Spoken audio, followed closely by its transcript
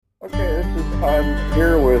I'm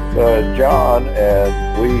here with John,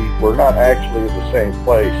 and we're not actually in the same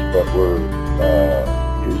place, but we're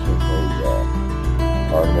using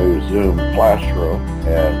our new Zoom classroom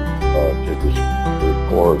and to just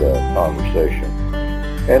record a conversation.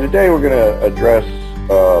 And today we're going to address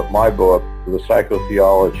my book, The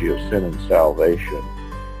Psychotheology of Sin and Salvation.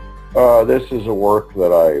 This is a work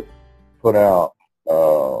that I put out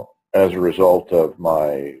as a result of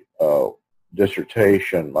my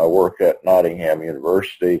dissertation, my work at Nottingham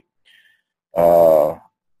University. I'm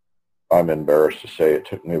embarrassed to say it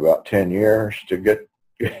took me about 10 years to get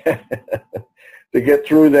to get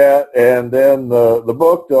through that. And then the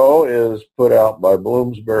book, though, is put out by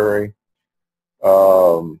Bloomsbury.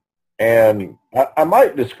 And I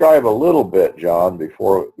might describe a little bit, John,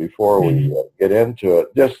 before we get into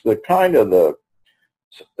it, just the kind of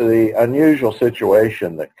the unusual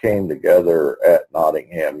situation that came together at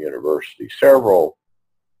Nottingham University. Several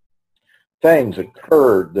things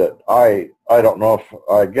occurred that I don't know if,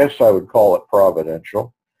 I guess I would call it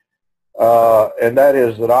providential. And that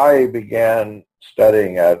is that I began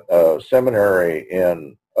studying at a seminary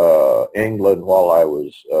in England while I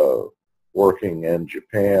was working in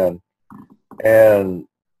Japan. And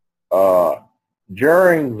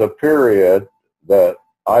during the period that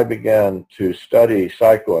I began to study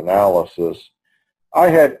psychoanalysis, I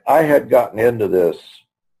had gotten into this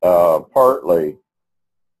partly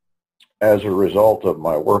as a result of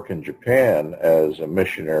my work in Japan as a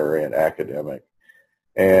missionary and academic,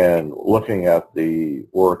 and looking at the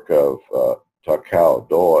work of Takao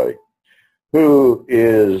Doi, who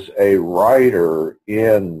is a writer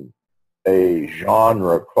in a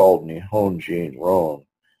genre called Nihonjin Ron.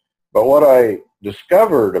 But what I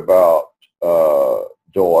discovered about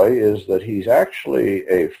Doi is that he's actually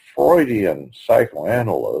a Freudian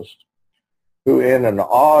psychoanalyst who, in an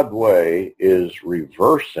odd way, is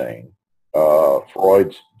reversing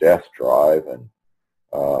Freud's death drive and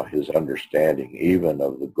his understanding even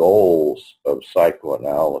of the goals of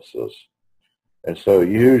psychoanalysis. And so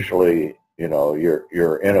usually,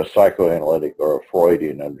 you're in a psychoanalytic or a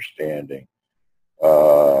Freudian understanding.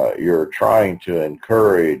 You're trying to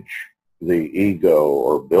encourage the ego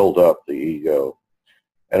or build up the ego.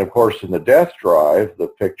 And of course, in the death drive, the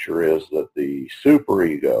picture is that the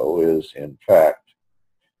superego is, in fact,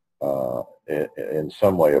 in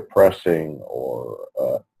some way oppressing or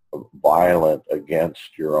violent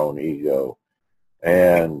against your own ego.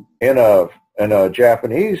 And in a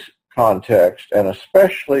Japanese context, and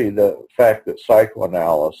especially the fact that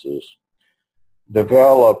psychoanalysis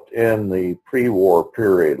developed in the pre-war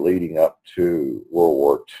period leading up to World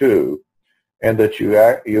War II, and that you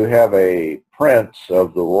have a prince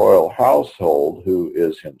of the royal household who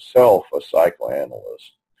is himself a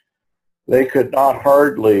psychoanalyst. They could not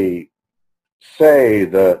hardly say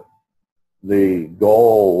that the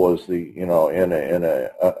goal was in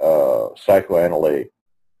a psychoanalytic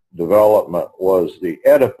development was the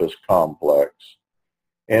Oedipus complex,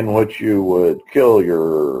 in which you would kill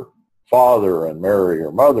your father and marry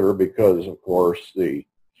your mother, because of course the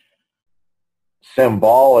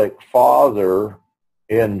symbolic father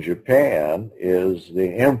in Japan is the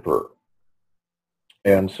emperor.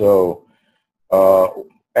 And so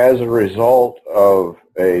as a result of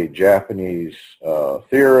a Japanese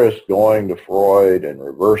theorist going to Freud and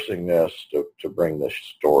reversing this to bring this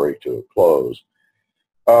story to a close,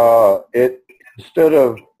 instead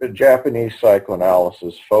of Japanese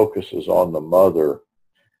psychoanalysis focuses on the mother,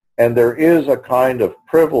 and there is a kind of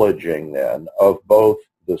privileging then of both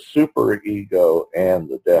the superego and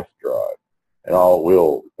the death drive. And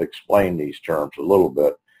we'll explain these terms a little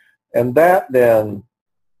bit. And that then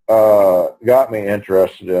got me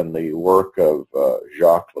interested in the work of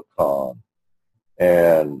Jacques Lacan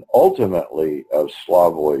and ultimately of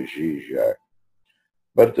Slavoj Žižek.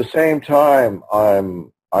 But at the same time, I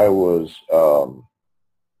was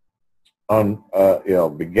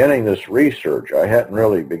beginning this research. I hadn't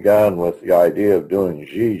really begun with the idea of doing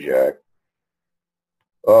Žižek.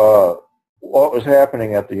 What was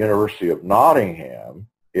happening at the University of Nottingham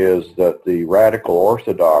is that the radical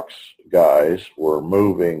Orthodox guys were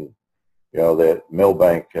moving, that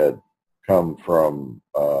Milbank had come from,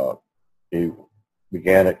 he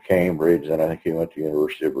began at Cambridge, and I think he went to the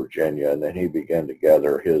University of Virginia, and then he began to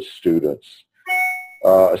gather his students,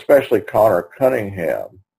 especially Connor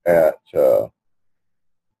Cunningham at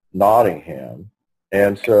Nottingham.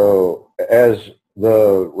 And so as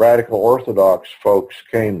the radical Orthodox folks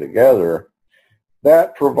came together,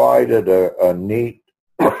 that provided a neat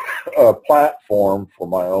platform for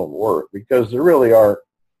my own work, because there really aren't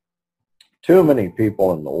too many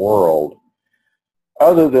people in the world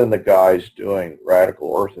other than the guys doing radical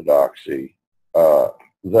orthodoxy,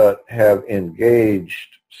 that have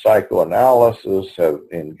engaged psychoanalysis, have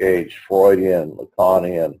engaged Freudian,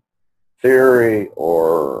 Lacanian theory,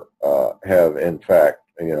 or have, in fact,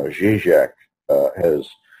 Zizek has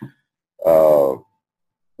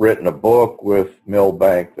written a book with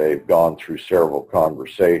Milbank. They've gone through several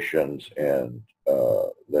conversations, and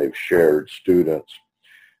they've shared students.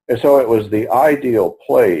 And so it was the ideal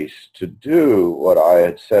place to do what I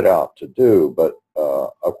had set out to do, but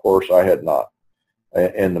of course I had not.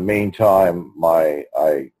 In the meantime,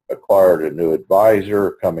 I acquired a new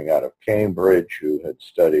advisor coming out of Cambridge who had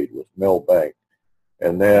studied with Milbank,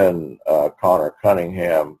 and then Connor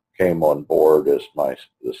Cunningham came on board as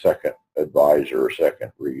the second advisor, or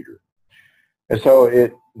second reader. And so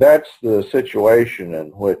that's the situation in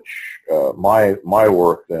which my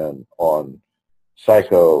work then on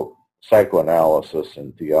psychoanalysis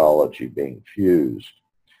and theology being fused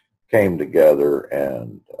came together,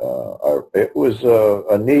 and it was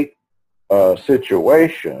a neat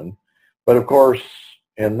situation. But of course,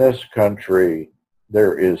 in this country,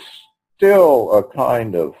 there is still a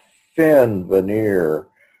kind of thin veneer.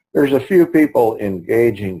 There's a few people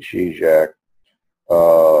engaging Zizek,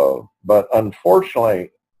 but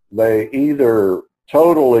unfortunately, they either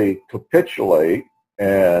totally capitulate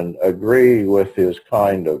and agree with his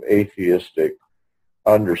kind of atheistic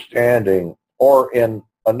understanding, or in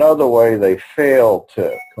another way, they fail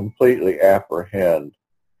to completely apprehend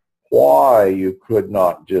why you could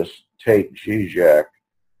not just take Zizek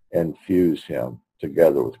and fuse him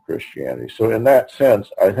together with Christianity. So in that sense,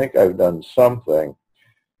 I think I've done something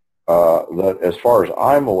that, as far as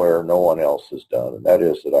I'm aware, no one else has done, and that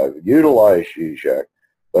is that I've utilized Zizek,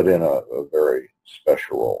 but in a very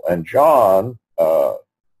special role. And John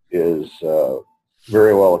is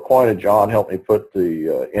very well acquainted. John helped me put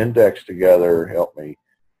the index together, helped me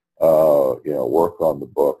work on the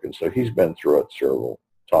book, and so he's been through it several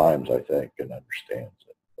times, I think, and understands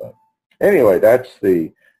it. But anyway, that's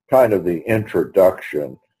the kind of the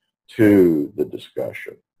introduction to the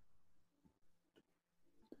discussion.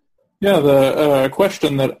 Yeah, the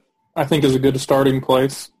question that I think is a good starting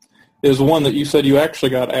place is one that you said you actually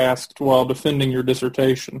got asked while defending your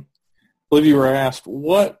dissertation. I believe you were asked,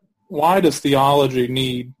 why does theology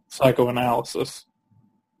need psychoanalysis?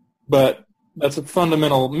 But that's a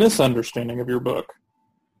fundamental misunderstanding of your book.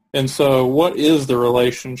 And so what is the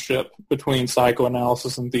relationship between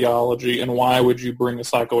psychoanalysis and theology, and why would you bring a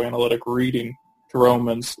psychoanalytic reading to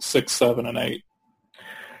Romans 6, 7, and 8?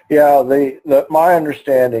 Yeah, my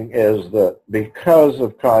understanding is that because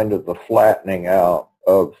of kind of the flattening out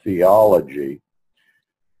of theology,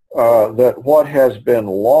 that what has been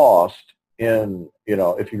lost in,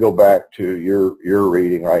 if you go back to your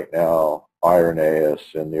reading right now, Irenaeus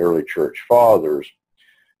and the early church fathers,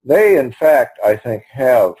 they, in fact, I think,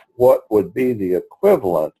 have what would be the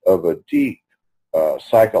equivalent of a deep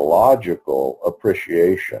psychological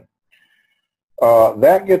appreciation.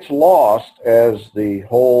 That gets lost as the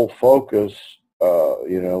whole focus,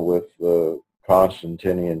 with the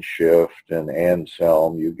Constantinian shift and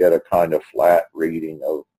Anselm, you get a kind of flat reading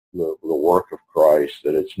of the work of Christ,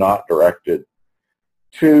 that it's not directed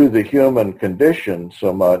to the human condition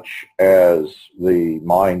so much as the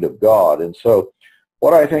mind of God. And so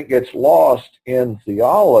what I think gets lost in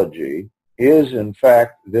theology is, in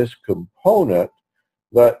fact, this component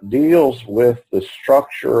that deals with the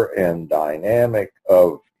structure and dynamic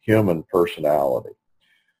of human personality.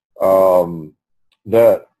 In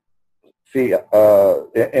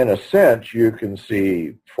a sense, you can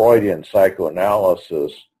see Freudian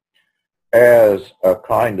psychoanalysis as a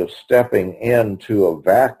kind of stepping into a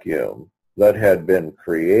vacuum that had been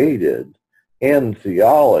created in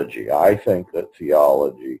theology. I think that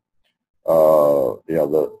theology,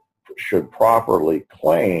 should properly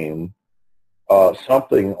claim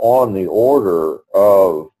something on the order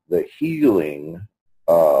of the healing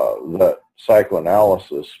that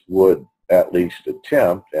psychoanalysis would at least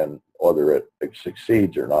attempt, and whether it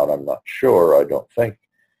succeeds or not, I'm not sure. I don't think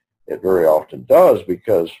it very often does,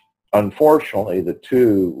 because unfortunately the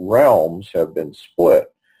two realms have been split.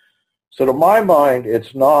 So to my mind,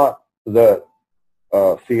 it's not that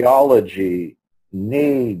theology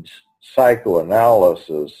needs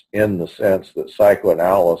psychoanalysis in the sense that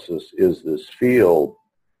psychoanalysis is this field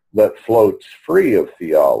that floats free of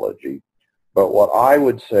theology. But what I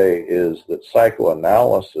would say is that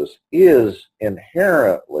psychoanalysis is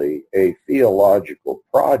inherently a theological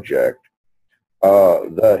project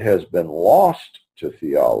that has been lost to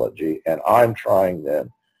theology, and I'm trying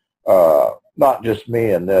then, not just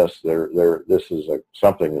me in this, this is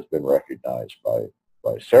something that's been recognized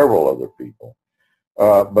by several other people,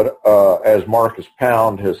 But as Marcus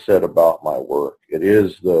Pound has said about my work, it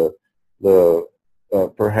is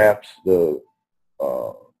perhaps the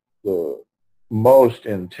most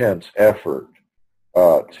intense effort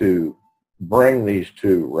to bring these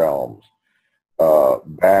two realms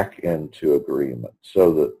back into agreement,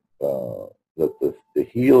 so that the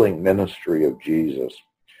healing ministry of Jesus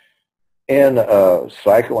in a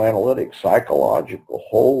psychoanalytic, psychological,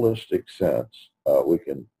 holistic sense, we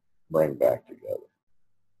can bring back together.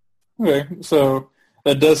 Okay, so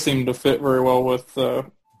that does seem to fit very well with the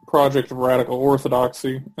Project of Radical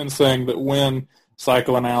Orthodoxy, and saying that when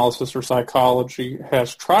psychoanalysis or psychology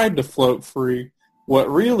has tried to float free, what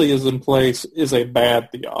really is in place is a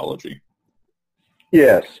bad theology.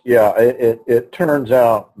 Yes, yeah. It turns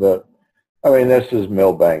out that, I mean, this is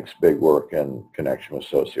Milbank's big work in connection with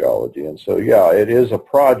sociology. And so, yeah, it is a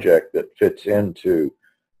project that fits into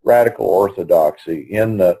radical orthodoxy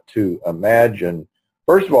in that to imagine,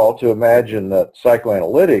 first of all, to imagine that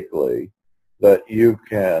psychoanalytically that you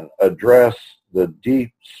can address the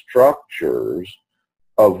deep structures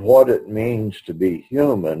of what it means to be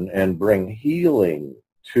human and bring healing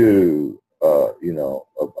to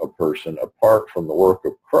a person apart from the work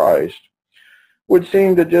of Christ would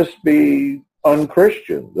seem to just be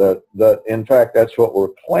unchristian. That in fact that's what we're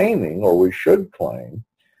claiming, or we should claim,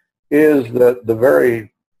 is that the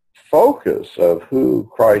very focus of who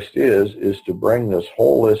Christ is to bring this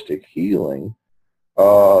holistic healing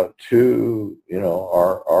to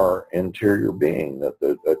our interior being, that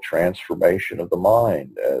the transformation of the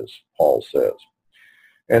mind, as Paul says.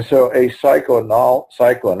 And so a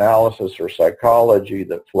psychoanalysis or psychology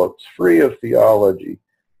that floats free of theology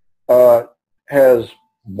has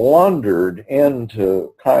blundered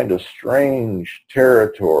into kind of strange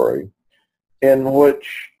territory in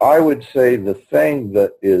which I would say the thing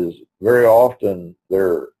that is very often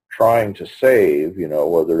they're trying to save,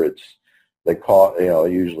 whether it's, they call it,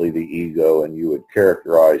 usually the ego, and you would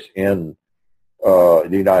characterize in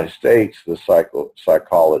the United States the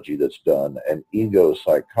psychology that's done an ego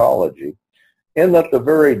psychology, in that the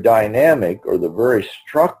very dynamic or the very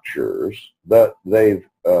structures that they've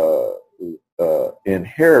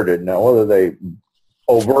inherited, now whether they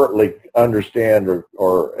overtly understand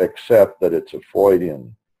or accept that it's a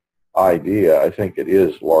Freudian idea, I think it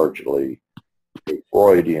is largely a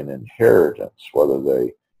Freudian inheritance, whether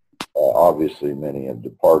they obviously many have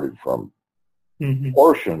departed from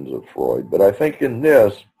portions of Freud. But I think in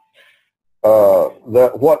this,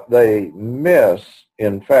 that what they miss,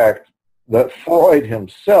 in fact, that Freud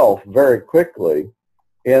himself very quickly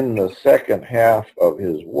in the second half of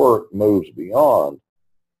his work moves beyond,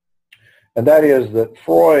 and that is that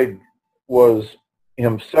Freud was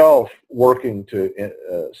himself working to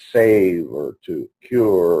save or to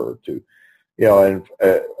cure or to, and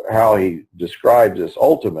how he describes this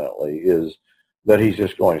ultimately is that he's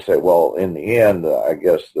just going to say, well, in the end, I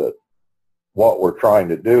guess that what we're trying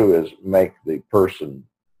to do is make the person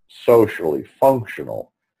socially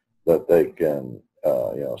functional, that they can,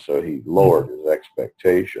 so he lowered his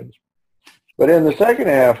expectations. But in the second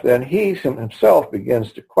half, then, he himself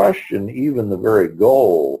begins to question even the very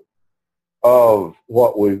goal of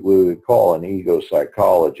what we would call an ego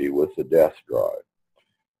psychology with the death drive.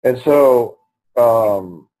 And so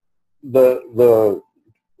the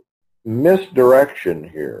misdirection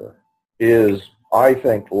here is, I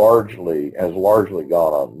think, has largely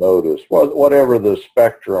gone unnoticed. Whatever the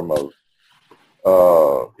spectrum of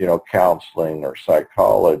counseling or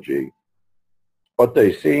psychology, what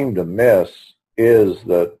they seem to miss is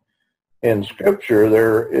that in Scripture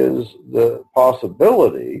there is the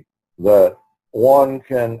possibility that one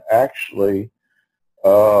can actually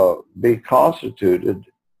be constituted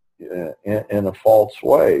in a false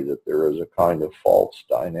way, that there is a kind of false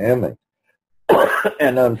dynamic.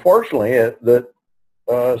 And unfortunately,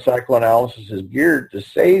 psychoanalysis is geared to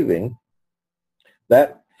saving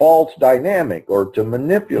that false dynamic or to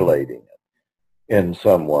manipulating it in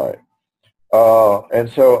some way. And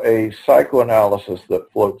so a psychoanalysis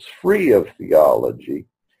that floats free of theology,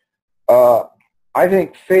 I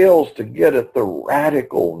think, fails to get at the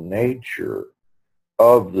radical nature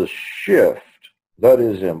of the shift that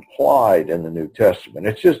is implied in the New Testament.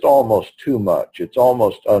 It's just almost too much. It's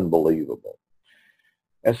almost unbelievable.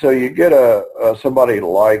 And so you get somebody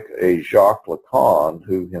like a Jacques Lacan,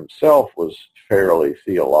 who himself was fairly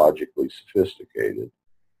theologically sophisticated.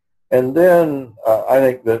 And then I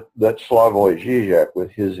think that Slavoj Žižek,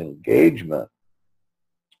 with his engagement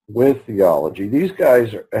with theology, these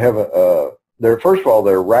guys have they're, first of all,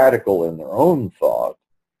 they're radical in their own thought,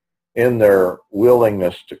 in their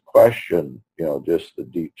willingness to question, just the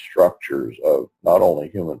deep structures of not only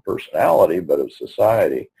human personality, but of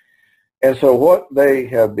society. And so what they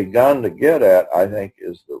have begun to get at, I think,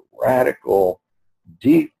 is the radical,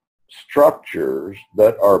 deep structures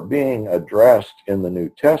that are being addressed in the New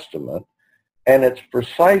Testament. And it's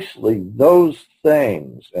precisely those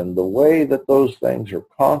things and the way that those things are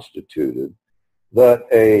constituted that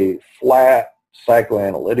a flat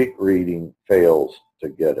psychoanalytic reading fails to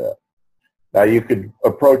get at. Now, you could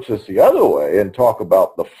approach this the other way and talk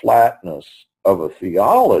about the flatness of a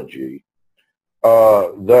theology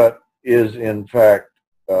that is, in fact,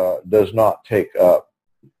 does not take up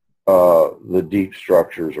the deep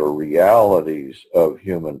structures or realities of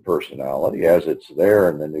human personality as it's there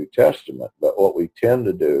in the New Testament. But what we tend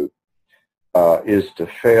to do is to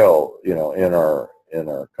fail, in our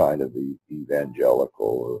kind of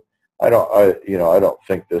evangelical. Or I don't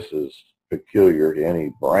think this is peculiar to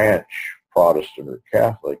any branch, Protestant or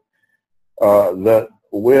Catholic. That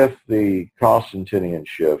with the Constantinian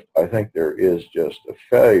shift, I think there is just a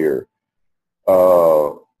failure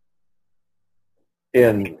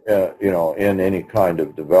in any kind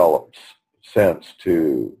of developed sense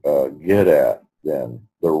to get at then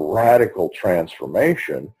the radical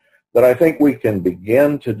transformation that I think we can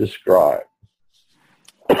begin to describe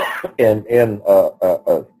in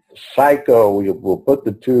a psycho. We'll put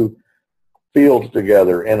the two fields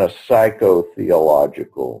together in a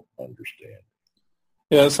psychotheological understanding.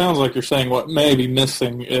 Yeah, it sounds like you're saying what may be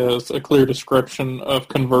missing is a clear description of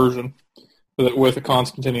conversion with a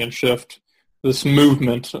Constantinian shift. This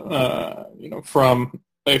movement, from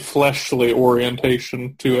a fleshly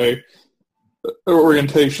orientation to a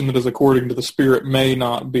orientation that is according to the Spirit may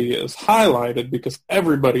not be as highlighted because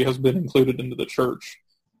everybody has been included into the church.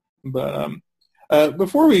 But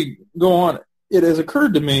before we go on, it has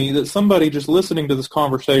occurred to me that somebody just listening to this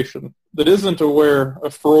conversation that isn't aware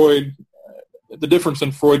of Freud, the difference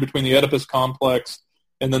in Freud between the Oedipus complex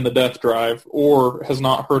and then the death drive, or has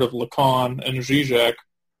not heard of Lacan and Zizek,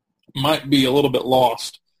 might be a little bit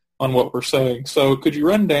lost on what we're saying. So could you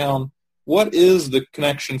run down what is the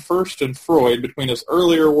connection first in Freud between his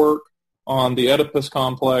earlier work on the Oedipus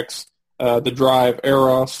complex, the drive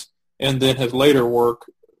Eros, and then his later work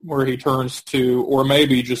where he turns to, or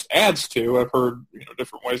maybe just adds to, I've heard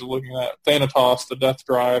different ways of looking at Thanatos, the death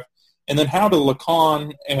drive, and then how do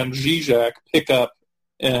Lacan and Zizek pick up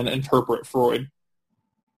and interpret Freud?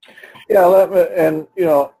 Yeah,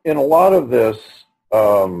 in a lot of this,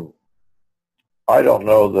 I don't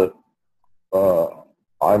know that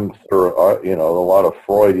I'm through. A lot of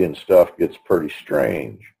Freudian stuff gets pretty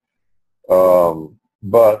strange,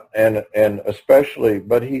 but especially,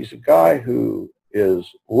 but he's a guy who is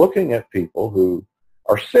looking at people who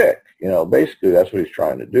are sick. Basically that's what he's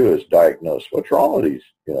trying to do, is diagnose what's wrong with these,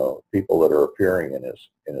 people that are appearing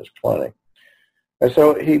in his clinic. And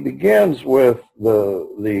so he begins with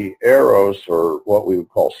the eros, or what we would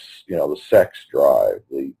call, the sex drive,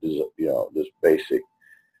 this basic,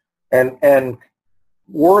 and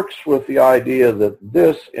works with the idea that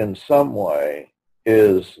this in some way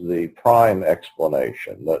is the prime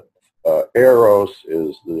explanation, that eros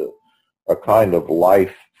is a kind of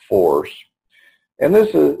life force. And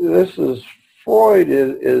this is Freud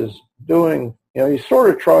is doing, he's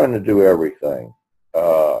sort of trying to do everything.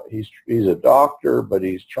 He's a doctor, but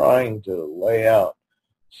he's trying to lay out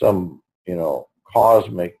some,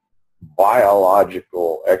 cosmic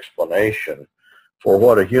biological explanation for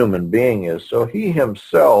what a human being is. So he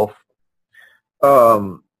himself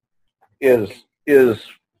is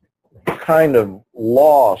kind of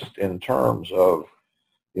lost in terms of,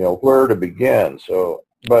 where to begin. So,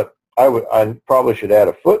 but I probably should add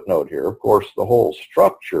a footnote here. Of course, the whole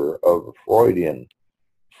structure of the Freudian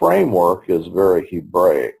framework is very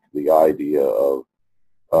Hebraic. The idea of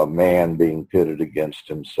a man being pitted against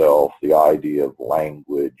himself, the idea of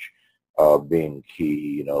language being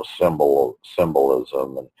key,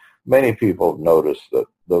 symbolism. And many people have noticed that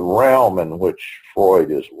the realm in which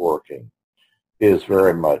Freud is working is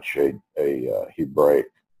very much a Hebraic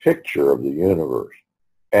picture of the universe.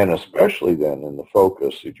 And especially then in the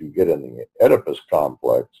focus that you get in the Oedipus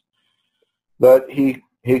complex, that he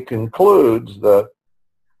concludes that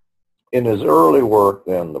in his early work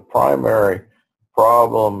then the primary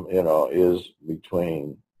problem, is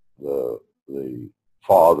between the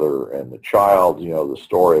father and the child, the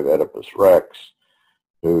story of Oedipus Rex,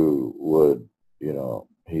 who would,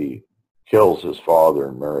 he kills his father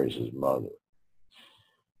and marries his mother.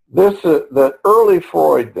 That early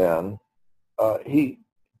Freud then, he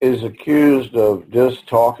is accused of just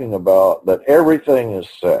talking about that everything is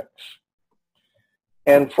sex.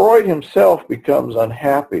 And Freud himself becomes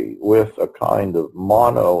unhappy with a kind of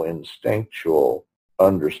mono-instinctual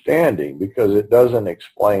understanding because it doesn't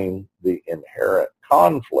explain the inherent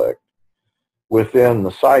conflict within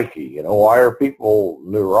the psyche. You know, why are people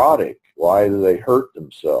neurotic? Why do they hurt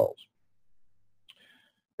themselves?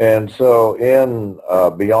 And so in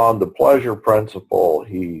Beyond the Pleasure Principle,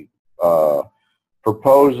 he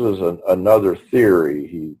proposes another theory.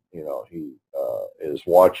 He is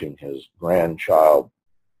watching his grandchild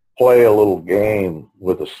play a little game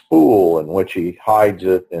with a spool in which he hides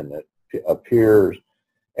it and it appears,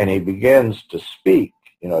 and he begins to speak.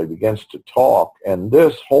 You know, he begins to talk, and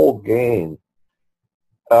this whole game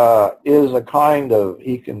is a kind of,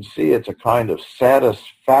 he can see it's a kind of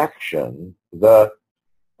satisfaction that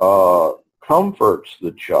comforts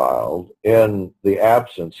the child in the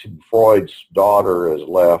absence. Freud's daughter is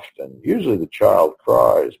left, and usually the child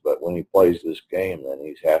cries, but when he plays this game, then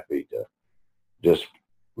he's happy to just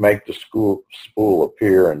make the spool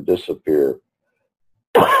appear and disappear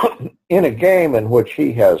in a game in which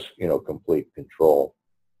he has, you know, complete control.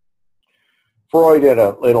 Freud, in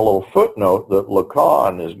a little footnote that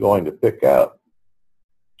Lacan is going to pick up,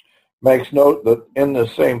 makes note that in the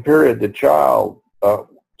same period, the child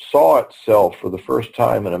saw itself for the first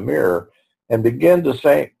time in a mirror and began to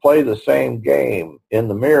play the same game in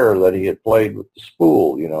the mirror that he had played with the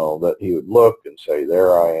spool, you know, that he would look and say,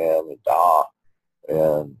 there I am, and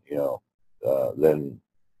and, you know, then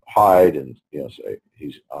hide and, you know, say,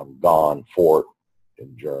 I'm gone, fort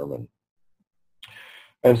in German.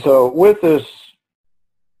 And so with this,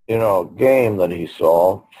 you know, game that he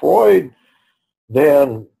saw, Freud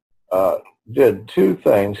then did two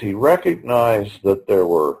things. He recognized that there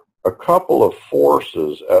were a couple of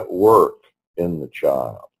forces at work in the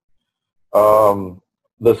child.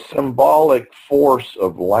 The symbolic force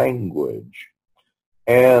of language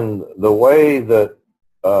and the way that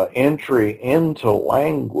entry into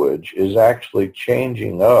language is actually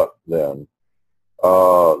changing up then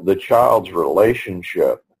the child's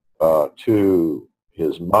relationship to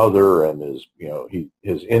his mother and his, you know,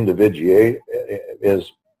 his individuality,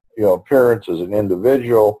 his, you know, appearance as an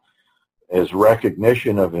individual, his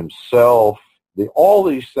recognition of himself. All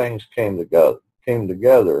these things came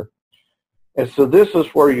together. And so this is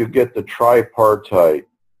where you get the tripartite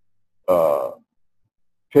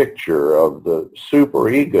picture of the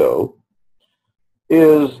superego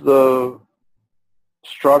is the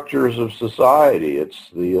structures of society. It's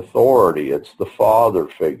the authority. It's the father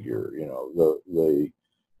figure. You know, the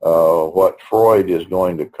what Freud is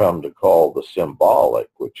going to come to call the symbolic,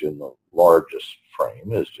 which in the largest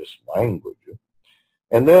frame is just language.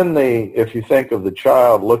 And then if you think of the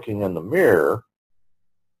child looking in the mirror,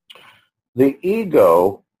 the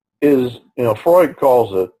ego is, you know, Freud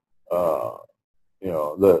calls it, you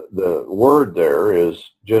know, the word there is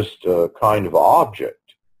just a kind of object.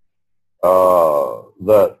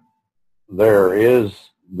 That there is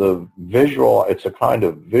the visual, it's a kind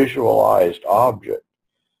of visualized object.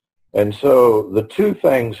 And so the two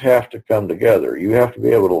things have to come together. You have to be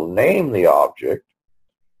able to name the object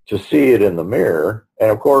to see it in the mirror. And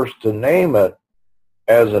of course, to name it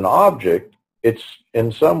as an object, it's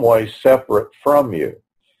in some way separate from you.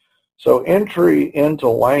 So entry into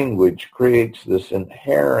language creates this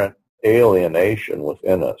inherent alienation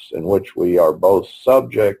within us in which we are both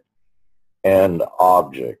subject and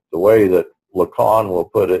object. The way that Lacan will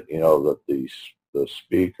put it, you know, that the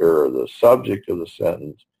speaker or the subject of the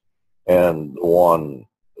sentence and the one,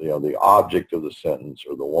 you know, the object of the sentence,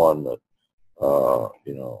 or the one that,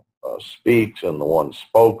 you know, speaks and the one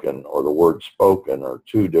spoken, or the word spoken, are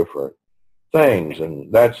two different things.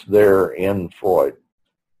 And that's there in Freud.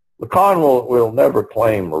 Lacan will never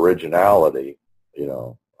claim originality. You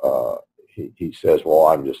know, he says, well,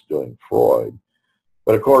 I'm just doing Freud.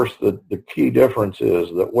 But of course, the key difference is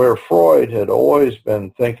that where Freud had always been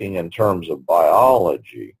thinking in terms of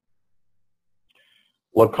biology,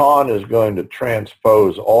 Lacan is going to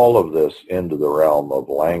transpose all of this into the realm of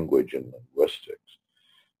language and linguistics.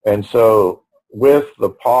 And so with the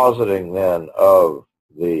positing then of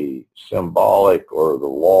the symbolic or the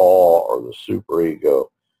law or the superego,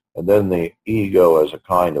 and then the ego as a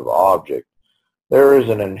kind of object, there is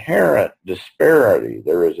an inherent disparity.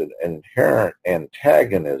 There is an inherent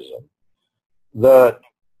antagonism that,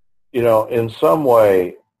 you know, in some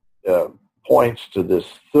way points to this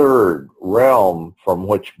third realm from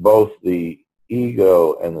which both the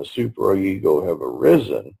ego and the superego have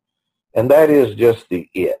arisen, and that is just the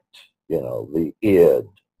it, you know, the id,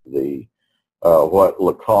 the what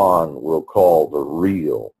Lacan will call the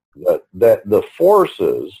real. That the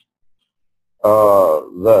forces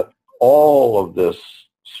that all of this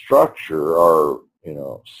structure are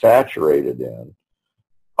saturated in,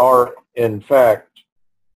 are in fact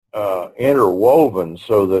interwoven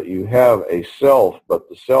so that you have a self, but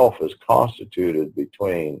the self is constituted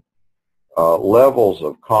between levels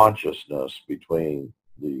of consciousness between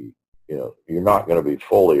you're not going to be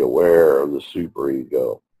fully aware of the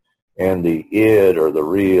superego, and the id or the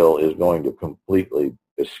real is going to completely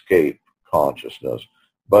escape consciousness,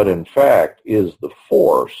 but in fact is the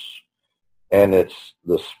force, and it's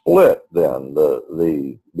the split then,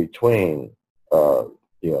 the between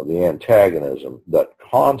the antagonism that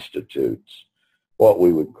constitutes what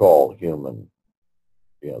we would call human,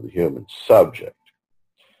 the human subject.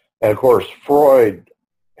 And of course, Freud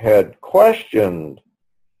had questioned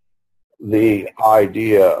the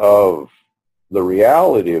idea of the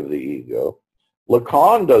reality of the ego.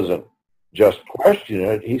 Lacan doesn't just question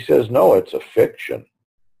it. He says, no, it's a fiction.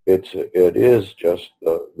 It is just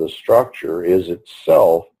the structure is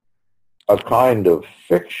itself a kind of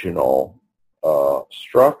fictional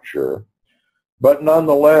structure, but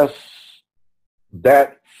nonetheless,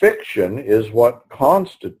 that fiction is what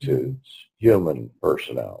constitutes human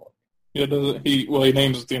personality. Yeah, he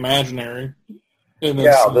names it the imaginary.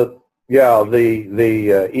 The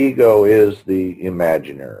ego is the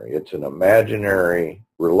imaginary. It's an imaginary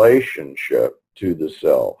relationship to the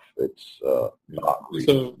self. It's not real.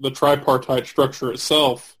 So the tripartite structure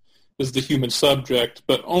itself is the human subject,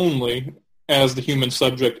 but only as the human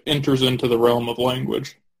subject enters into the realm of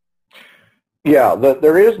language. Yeah,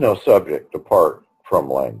 there is no subject apart from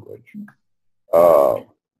language.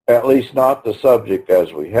 At least not the subject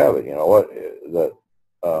as we have it.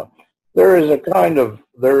 There is a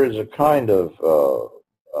kind of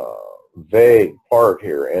vague part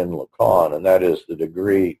here in Lacan, and that is the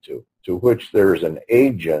degree to which there's an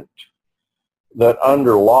agent that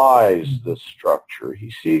underlies the structure.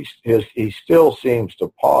 He still seems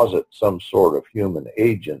to posit some sort of human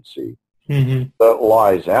agency that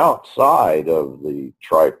lies outside of the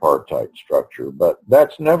tripartite structure, but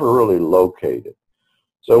that's never really located.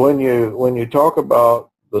 So when you talk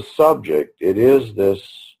about the subject, it is this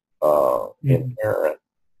inherent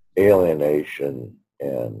alienation,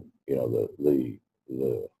 and the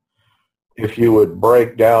if you would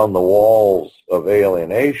break down the walls of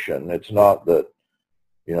alienation, it's not that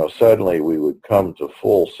suddenly we would come to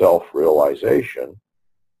full self-realization.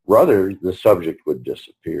 Rather, the subject would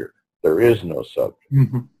disappear. There is no subject.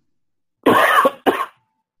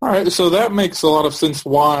 All right, so that makes a lot of sense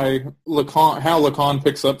how Lacan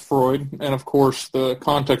picks up Freud, and of course the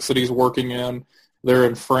context that he's working in. They're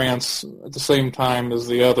in France at the same time as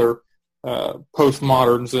the other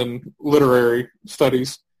postmoderns in literary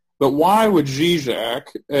studies. But why would Zizek,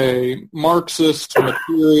 a Marxist,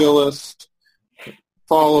 materialist,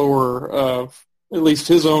 follower of at least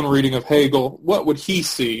his own reading of Hegel, what would he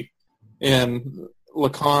see in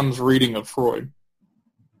Lacan's reading of Freud?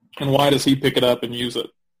 And why does he pick it up and use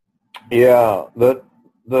it? Yeah, the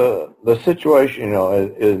situation,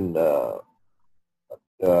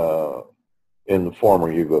 in the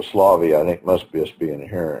former Yugoslavia, I think must be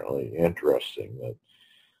inherently interesting.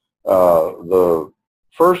 That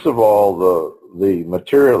first of all,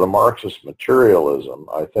 the Marxist materialism,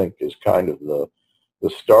 I think, is kind of the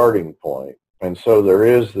starting point, and so there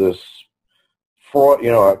is this,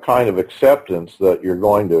 a kind of acceptance that you're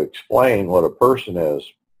going to explain what a person is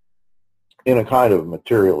in a kind of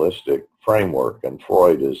materialistic framework, and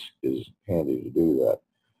Freud is handy to do that.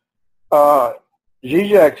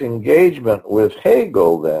 Zizek's engagement with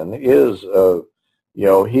Hegel then is,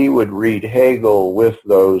 he would read Hegel with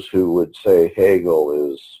those who would say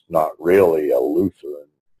Hegel is not really a Lutheran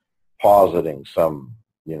positing some,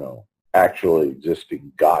 actually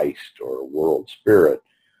existing Geist or world spirit,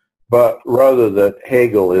 but rather that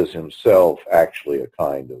Hegel is himself actually a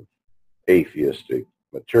kind of atheistic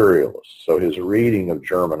materialist. So his reading of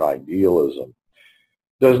German idealism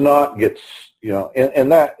does not get,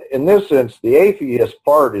 in this sense, the atheist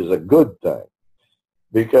part is a good thing,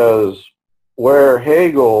 because where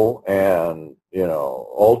Hegel and,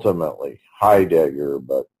 ultimately Heidegger,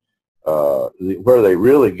 but where they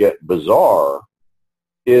really get bizarre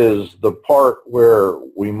is the part where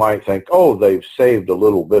we might think, oh, they've saved a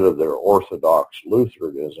little bit of their orthodox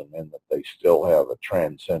Lutheranism and that they still have a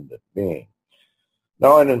transcendent being.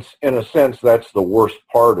 Now, in a sense, that's the worst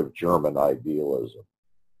part of German idealism.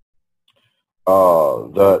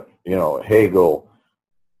 That, Hegel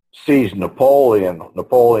sees Napoleon.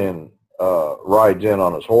 Napoleon rides in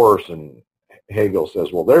on his horse, and Hegel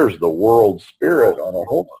says, well, there's the world spirit on a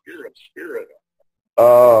horse.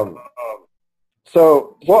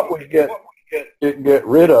 So what we get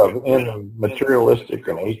rid of in the materialistic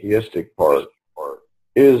and atheistic part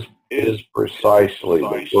is is precisely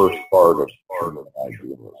the first part of human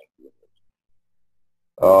idealism.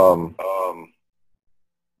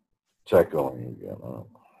 It's echoing again.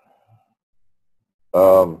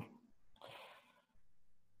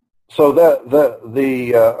 So that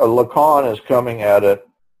Lacan is coming at it,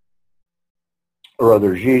 or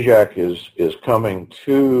rather Zizek is coming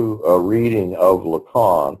to a reading of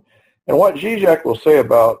Lacan. And what Zizek will say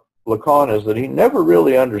about Lacan is that he never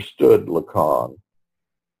really understood Lacan,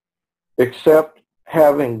 except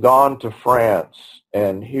having gone to France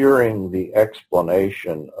and hearing the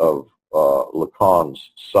explanation of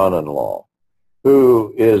Lacan's son-in-law,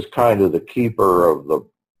 who is kind of the keeper of the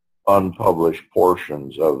unpublished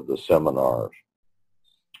portions of the seminars.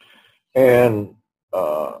 And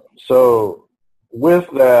so with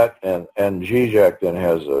that, and Zizek then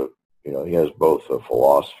has he has both a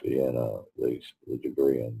philosophy and the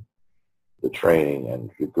degree in the training and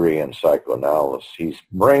degree in psychoanalysis. He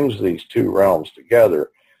brings these two realms together.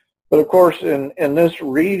 But of course, in this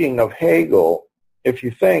reading of Hegel, if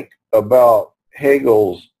you think about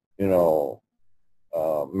Hegel's,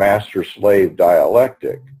 master-slave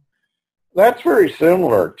dialectic, that's very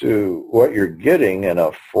similar to what you're getting in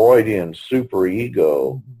a Freudian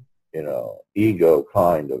superego, ego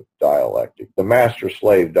kind of dialectic. The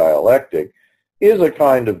master-slave dialectic is a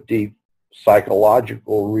kind of deep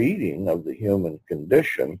psychological reading of the human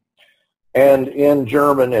condition. And in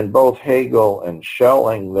German, in both Hegel and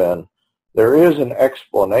Schelling, then, there is an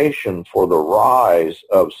explanation for the rise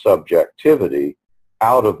of subjectivity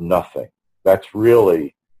out of nothing. That's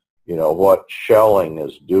really, what Schelling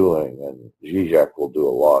is doing, and Zizek will do a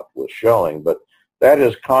lot with Schelling, but that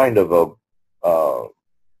is kind of a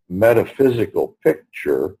metaphysical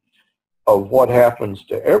picture of what happens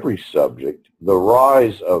to every subject. The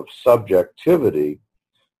rise of subjectivity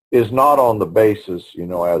is not on the basis,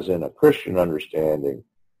 as in a Christian understanding,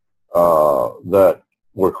 that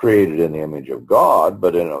we're created in the image of God,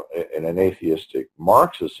 but in an atheistic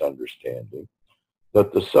Marxist understanding,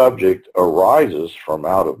 that the subject arises from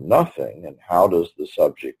out of nothing. And how does the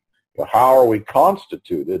subject, how are we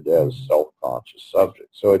constituted as self-conscious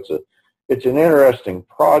subjects? So it's an interesting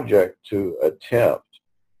project to attempt.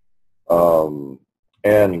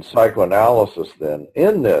 And psychoanalysis then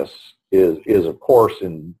in this is of course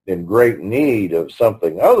in great need of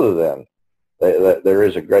something other than that. There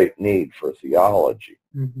is a great need for theology.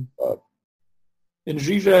 Mm-hmm. And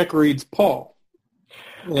Zizek reads Paul,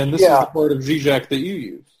 and this is the part of Zizek that you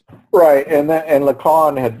use, right? And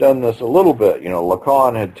Lacan had done this a little bit.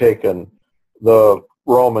 Lacan had taken the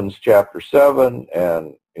Romans chapter 7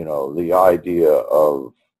 and the idea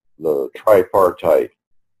of the tripartite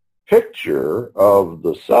picture of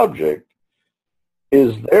the subject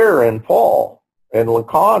is there in Paul. And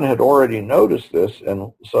Lacan had already noticed this,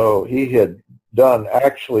 and so he had done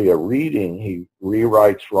actually a reading. He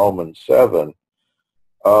rewrites Romans 7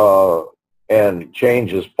 and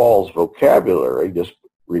changes Paul's vocabulary, just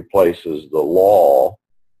replaces the law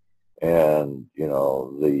and,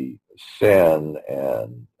 the sin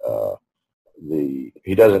and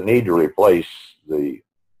he doesn't need to replace the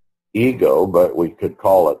ego, but we could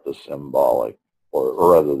call it the symbolic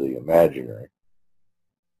or rather the imaginary.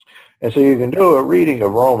 And so you can do a reading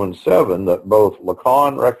of Romans 7 that both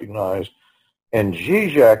Lacan recognized and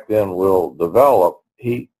Zizek then will develop.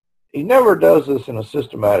 He never does this in a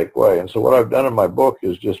systematic way. And so what I've done in my book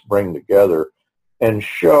is just bring together and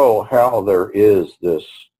show how there is this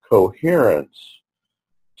coherence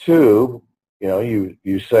to,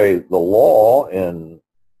 you say the law in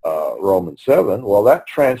Romans 7, well, that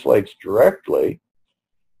translates directly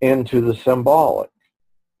into the symbolic.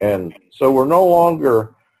 And so we're no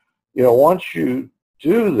longer, once you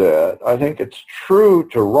do that, I think it's true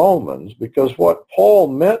to Romans, because what Paul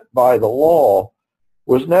meant by the law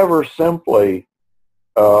was never simply,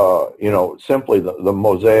 simply the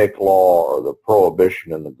Mosaic law or the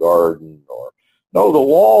prohibition in the garden. No, the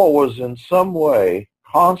law was in some way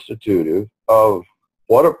constitutive of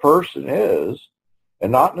what a person is,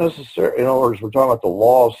 and not necessarily, in other words, we're talking about the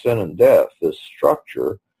law of sin and death, this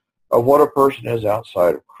structure of what a person is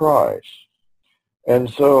outside of Christ. And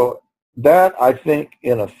so that, I think,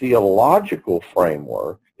 in a theological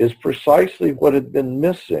framework is precisely what had been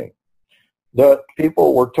missing. That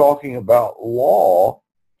people were talking about law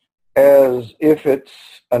as if it's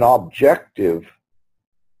an objective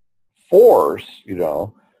force,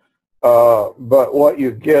 but what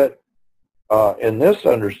you get in this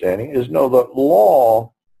understanding is that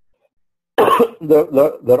law,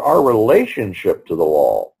 that our relationship to the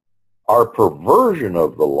law, our perversion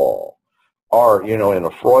of the law, our, in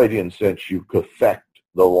a Freudian sense, you cathect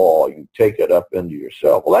the law. You take it up into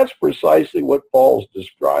yourself. Well, that's precisely what Paul's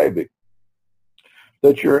describing,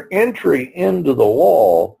 that your entry into the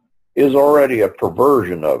law is already a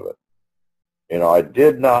perversion of it. I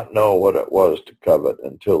did not know what it was to covet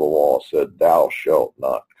until the law said, thou shalt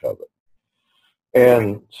not covet.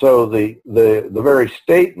 And so the very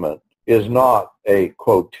statement is not a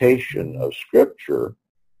quotation of Scripture,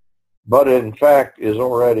 but in fact is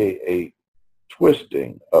already a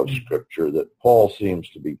twisting of Scripture that Paul seems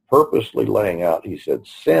to be purposely laying out. He said,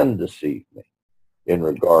 sin deceived me in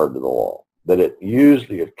regard to the law, that it used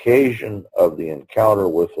the occasion of the encounter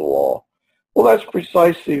with the law. Well, that's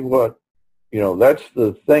precisely what, that's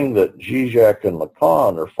the thing that Zizek and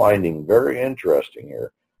Lacan are finding very interesting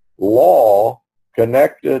here. Law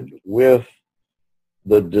connected with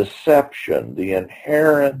the deception, the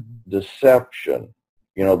inherent deception,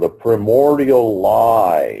 the primordial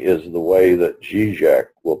lie is the way that Zizek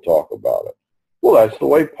will talk about it. Well, that's the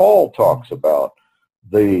way Paul talks about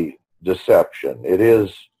the deception. It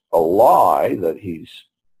is a lie that he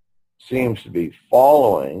seems to be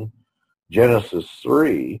following Genesis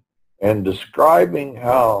 3 and describing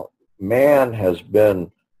how man has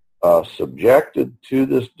been subjected to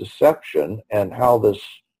this deception and how this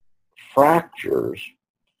fractures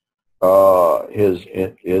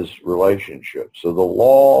his relationship. So the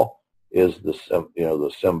law is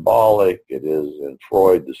the symbolic. It is in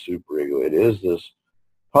Freud the superego. It is this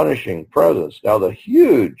punishing presence. Now the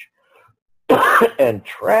huge and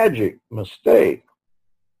tragic mistake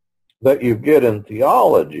that you get in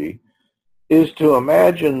theology is to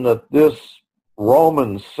imagine that this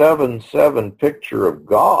Romans 7:7 picture of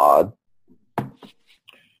God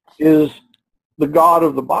is the God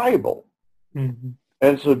of the Bible. Mm-hmm.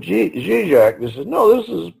 And so Zizek says, no, this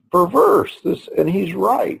is perverse. And he's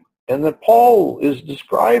right. And that Paul is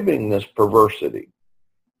describing this perversity.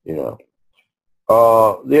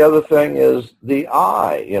 The other thing is the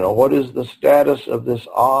I. What is the status of this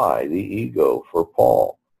I, the ego, for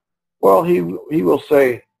Paul? Well, he will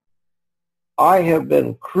say, I have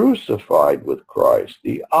been crucified with Christ.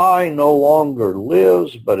 The I no longer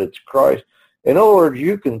lives, but it's Christ. In other words,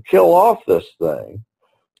 you can kill off this thing.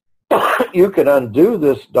 You can undo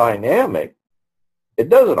this dynamic. It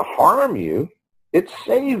doesn't harm you. It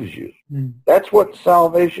saves you. Mm. That's what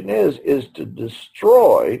salvation is to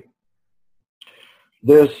destroy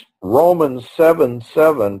this Romans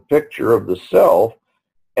 7:7 picture of the self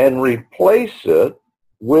and replace it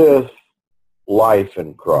with life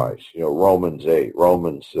in Christ. Romans 8,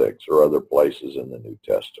 Romans 6, or other places in the New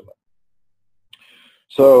Testament.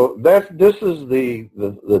 So this is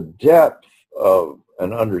the depth of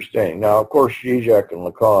an understanding. Now, of course, Zizek and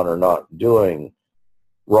Lacan are not doing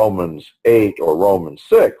Romans 8 or Romans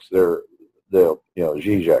 6.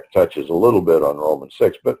 Zizek touches a little bit on Romans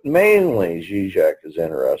 6, but mainly Zizek is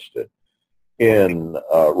interested in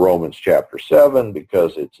Romans chapter 7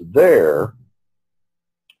 because it's there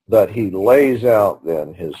that he lays out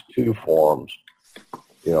then his two forms.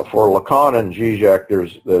 For Lacan and Zizek,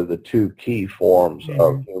 there's the two key forms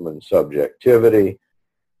of human subjectivity.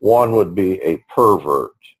 One would be a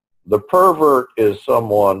pervert. The pervert is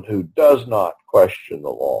someone who does not question the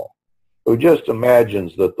law, who just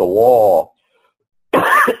imagines that the law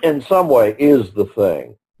in some way is the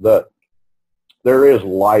thing, that there is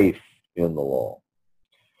life in the law.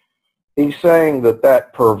 He's saying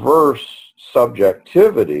that perverse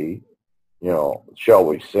subjectivity, shall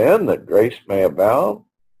we sin that grace may abound,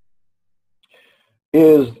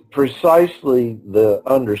 is precisely the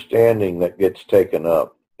understanding that gets taken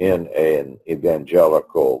up in an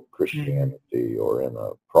evangelical Christianity or in a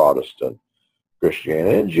Protestant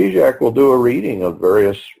Christianity. And Zizek will do a reading of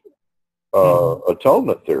various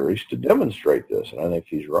atonement theories to demonstrate this, and I think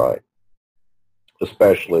he's right,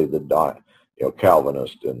 especially the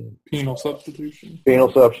Calvinist and penal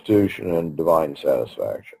substitution and divine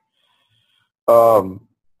satisfaction.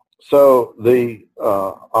 So the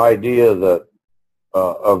idea that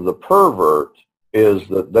of the pervert is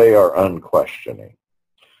that they are unquestioning.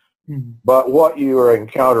 Mm-hmm. But what you are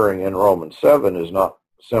encountering in Romans 7 is not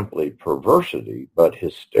simply perversity, but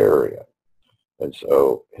hysteria. And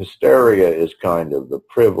so hysteria is kind of the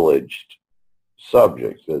privileged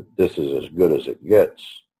subject, that this is as good as it gets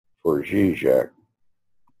for Zizek.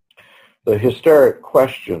 The hysteric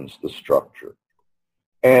questions the structure.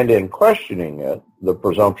 And in questioning it, the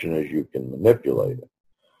presumption is you can manipulate it.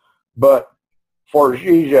 But for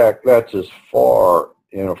Zizek, that's as far,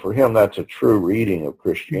 for him, that's a true reading of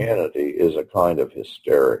Christianity, is a kind of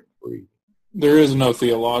hysteric reading. There is no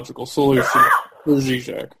theological solution for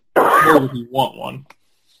Zizek, nor would he want one.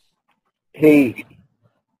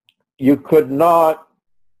 You could not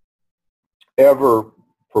ever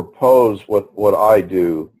propose what I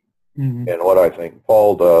do and what I think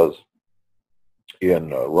Paul does in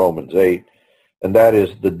Romans 8, and that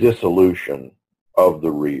is the dissolution of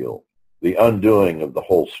the real, the undoing of the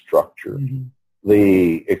whole structure,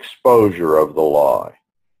 the exposure of the lie.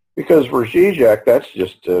 Because for Zizek, that's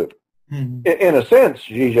just in a sense,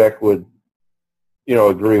 Zizek would,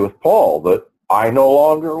 agree with Paul that I no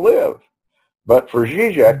longer live. But for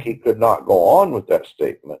Zizek, he could not go on with that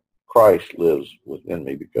statement. Christ lives within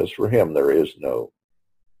me, because for him there is no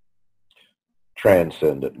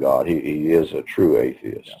transcendent God. He is a true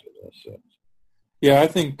atheist in a sense. Yeah, I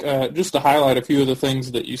think just to highlight a few of the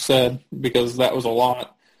things that you said, because that was a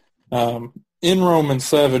lot. In Romans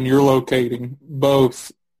 7, you're locating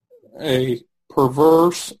both a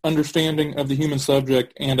perverse understanding of the human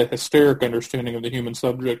subject and a hysteric understanding of the human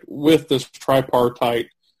subject with this tripartite,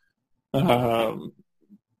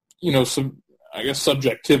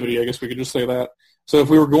 subjectivity, I guess we could just say that. So if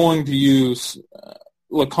we were going to use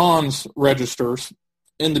Lacan's registers,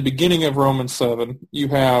 in the beginning of Romans 7, you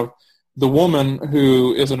have the woman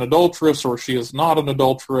who is an adulteress or she is not an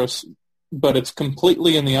adulteress, but it's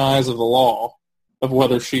completely in the eyes of the law of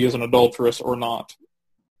whether she is an adulteress or not.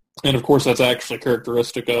 And of course, that's actually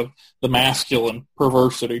characteristic of the masculine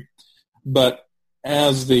perversity. But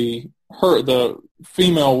as the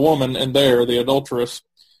female woman in there, the adulteress,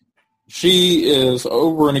 she is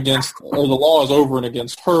over and against, or the law is over and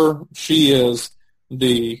against her. She is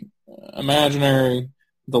the imaginary.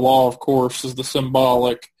 The law, of course, is the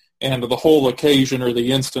symbolic, and the whole occasion or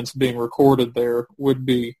the instance being recorded there would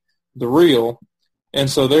be the real. And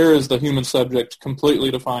so there is the human subject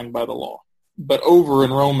completely defined by the law. But over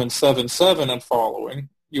in Romans 7:7 and following,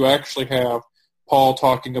 you actually have Paul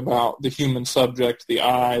talking about the human subject, the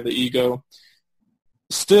I, the ego,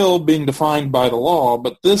 still being defined by the law,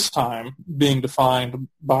 but this time being defined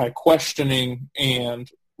by questioning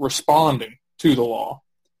and responding to the law.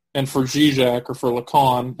 And for Zizek or for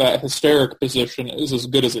Lacan, that hysteric position is as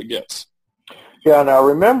good as it gets. Yeah, now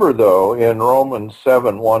remember, though, in Romans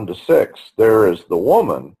 7:1-6, there is the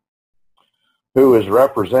woman who is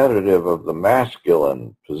representative of the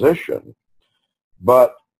masculine position.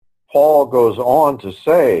 But Paul goes on to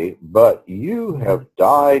say, but you have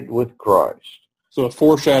died with Christ. So a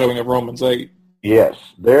foreshadowing of Romans 8. Yes,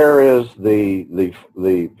 there is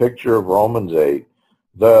the picture of Romans 8,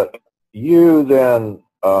 that you then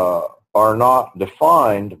are not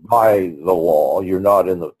defined by the law. You're not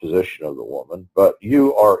in the position of the woman, but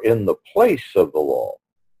you are in the place of the law.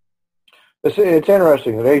 It's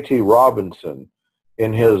interesting that A.T. Robinson,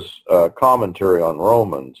 in his commentary on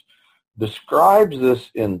Romans, describes this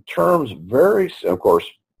in terms very, of course,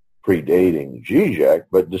 predating Zizek,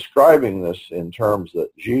 but describing this in terms that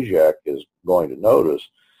Zizek is going to notice,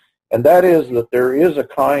 and that is that there is a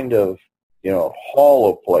kind of,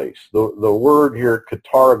 hollow place. The word here,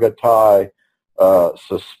 katargatai,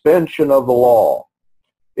 suspension of the law.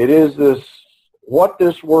 It is this, what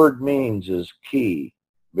this word means is key,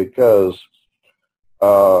 because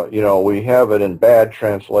we have it in bad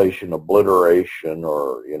translation, obliteration,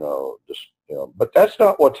 or, but that's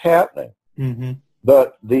not what's happening. Mm-hmm.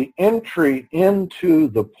 That the entry into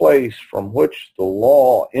the place from which the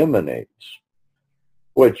law emanates,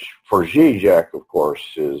 which for Zizek, of course,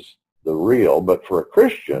 is the real, but for a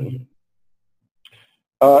Christian,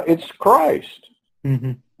 it's Christ.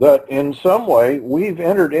 Mm-hmm. That in some way we've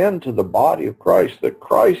entered into the body of Christ, that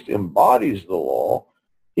Christ embodies the law.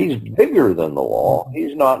 He's bigger than the law.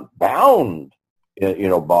 He's not bound,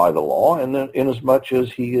 by the law, and in as much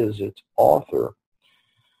as he is its author.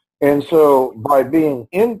 And so by being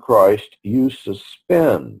in Christ, you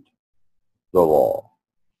suspend the law.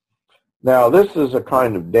 Now, this is a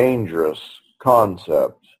kind of dangerous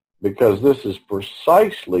concept, because this is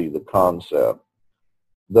precisely the concept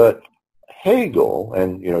that Hegel,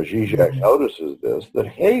 and, Zizek notices this, that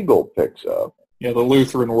Hegel picks up. Yeah, the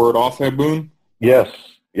Lutheran word, Aufhebung. Yes,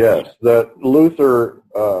 that Luther,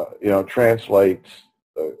 translates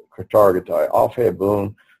katargatai,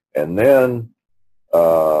 Aufhebung, and then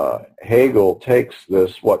Hegel takes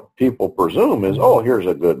this, what people presume is, here's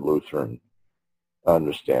a good Lutheran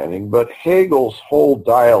understanding, but Hegel's whole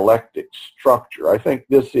dialectic structure, I think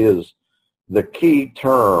this is the key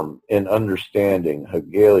term in understanding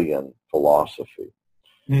Hegelian philosophy.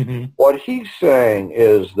 Mm-hmm. What he's saying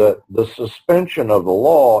is that the suspension of the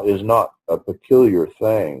law is not a peculiar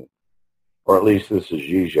thing, or at least this is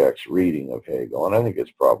Zizek's reading of Hegel, and I think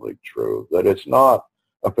it's probably true, that it's not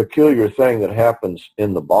a peculiar thing that happens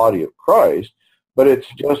in the body of Christ, but it's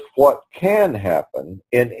just what can happen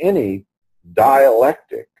in any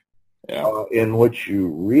dialectic in which you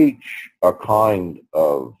reach a kind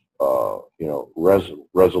of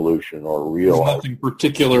resolution or real. There's nothing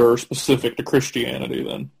particular or specific to Christianity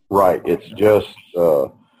then. Right. It's just,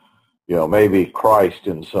 maybe Christ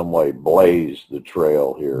in some way blazed the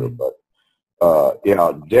trail here, but,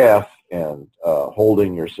 death and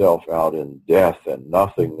holding yourself out in death and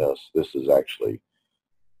nothingness, this is actually,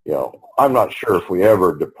 I'm not sure if we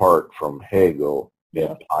ever depart from Hegel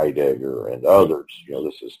and Heidegger and others.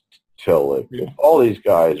 This is Tillich. Yeah. All these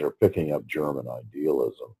guys are picking up German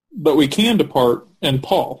idealism. But we can depart in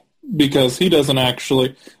Paul, because he doesn't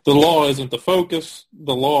actually, the law isn't the focus.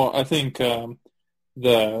 The law, I think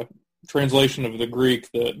the translation of the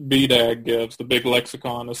Greek that BDAG gives, the big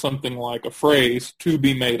lexicon, is something like a phrase, to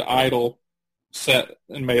be made idle, set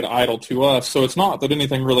and made idle to us. So it's not that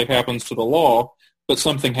anything really happens to the law, but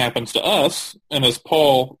something happens to us. And as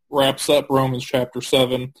Paul wraps up Romans chapter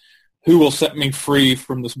 7, who will set me free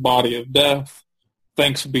from this body of death?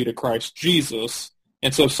 Thanks be to Christ Jesus.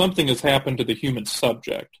 And so something has happened to the human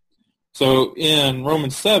subject. So in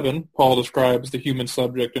Romans 7, Paul describes the human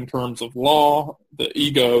subject in terms of law, the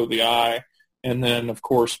ego, the I, and then, of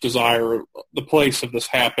course, desire, the place of this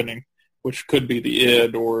happening, which could be the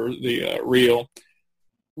id or the real.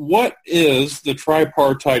 What is the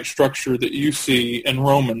tripartite structure that you see in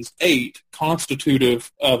Romans 8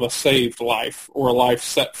 constitutive of a saved life, or a life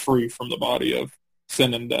set free from the body of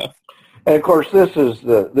sin and death? And of course, this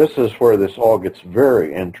is where this all gets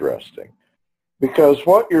very interesting, because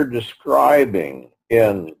what you're describing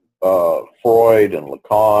in Freud and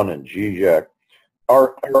Lacan and Zizek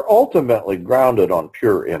are ultimately grounded on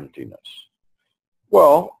pure emptiness.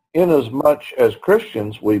 Well, inasmuch as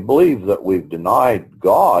Christians, we believe that we've denied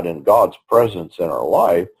God and God's presence in our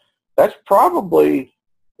life, that's probably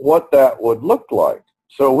what that would look like.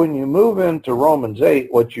 So when you move into Romans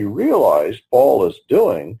 8, what you realize Paul is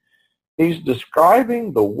doing, he's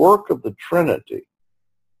describing the work of the Trinity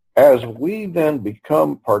as we then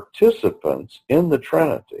become participants in the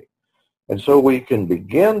Trinity. And so we can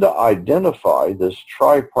begin to identify this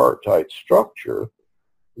tripartite structure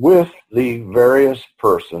with the various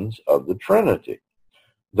persons of the Trinity.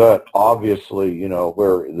 That obviously,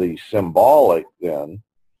 where the symbolic then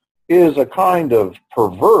is a kind of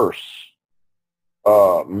perverse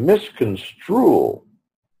misconstrual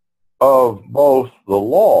of both the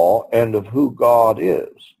law and of who God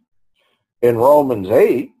is. In Romans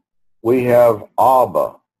 8, we have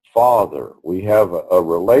Abba, Father. We have a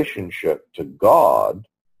relationship to God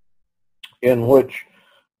in which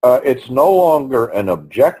it's no longer an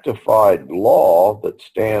objectified law that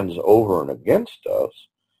stands over and against us,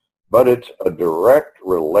 but it's a direct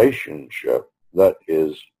relationship that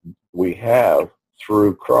we have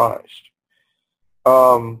through Christ.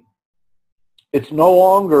 It's no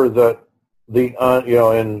longer that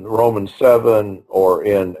in Romans 7 or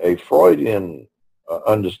in a Freudian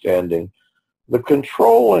understanding, the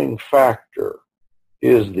controlling factor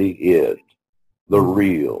is the id, the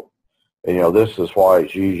real. And, this is why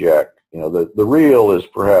Zizek, the real is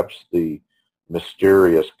perhaps the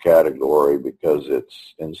mysterious category, because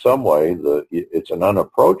it's in some way it's an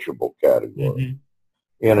unapproachable category.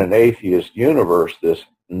 Mm-hmm. In an atheist universe, this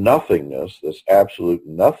nothingness, this absolute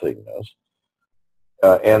nothingness,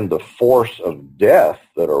 and the force of death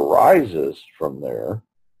that arises from there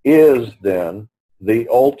is then the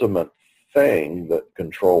ultimate thing that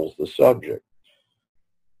controls the subject.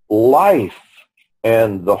 Life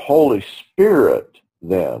and the Holy Spirit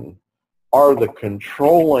then are the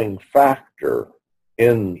controlling factor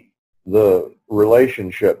in the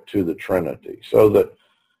relationship to the Trinity. So that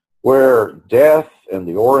where death and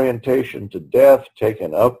the orientation to death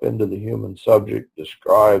taken up into the human subject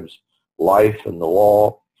describes life in the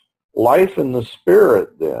law, life in the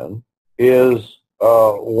Spirit then is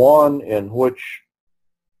one in which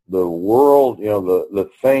the world, the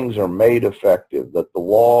things are made effective, that the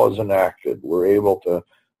law is enacted. We're able to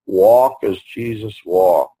walk as Jesus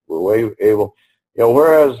walked. We're able,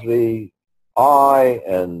 whereas the I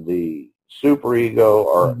and the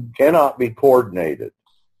superego cannot be coordinated.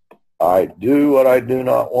 I do what I do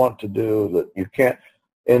not want to do, that you can't.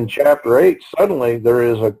 In chapter 8, suddenly there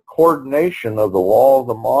is a coordination of the law of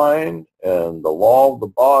the mind and the law of the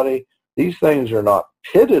body. These things are not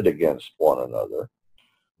pitted against one another,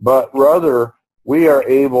 but rather we are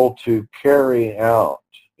able to carry out,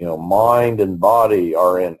 mind and body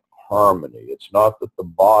are in harmony. It's not that the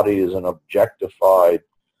body is an objectified,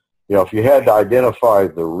 if you had to identify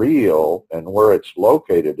the real and where it's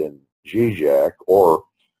located in Zizek or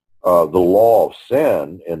the law of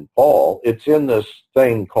sin in Paul, it's in this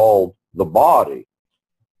thing called the body.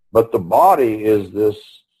 But the body is this,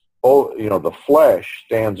 the flesh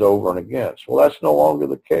stands over and against. Well, that's no longer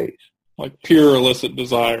the case. like pure illicit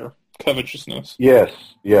desire, covetousness. Yes,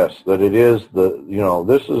 that it is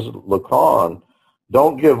this is Lacan.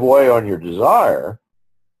 Don't give way on your desire.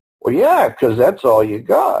 Well, yeah, because that's all you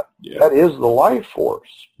got. Yeah. That is the life force.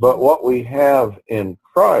 But what we have in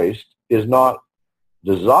Christ is not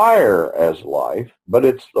desire as life, but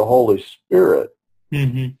it's the Holy Spirit.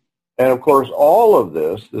 Mm-hmm. And of course, all of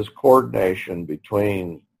this coordination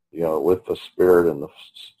between, with the Spirit and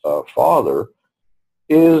the Father,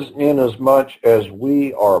 is in as much as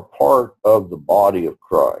we are part of the body of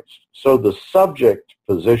Christ. So the subject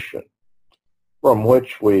position from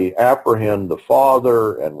which we apprehend the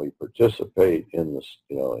Father and we participate in the,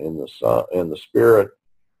 in the Son, in the Spirit,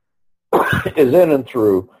 is in and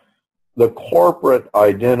through the corporate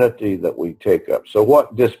identity that we take up. So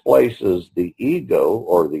what displaces the ego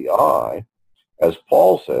or the I, as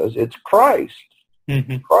Paul says, it's Christ.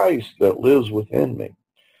 Mm-hmm. Christ that lives within me.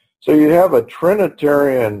 So you have a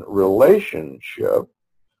Trinitarian relationship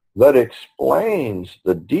that explains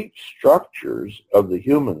the deep structures of the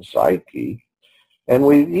human psyche, and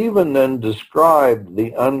we've even then described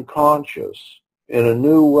the unconscious in a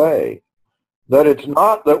new way, that it's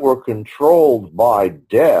not that we're controlled by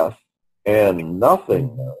death and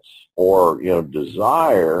nothingness or,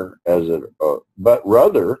 desire as it, but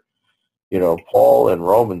rather, Paul in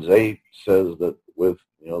Romans 8 says that with,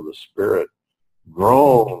 the Spirit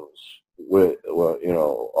groans with,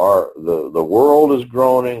 the world is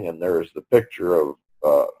groaning, and there is the picture of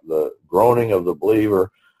the groaning of the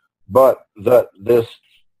believer, but that this,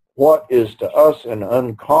 what is to us an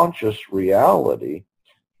unconscious reality,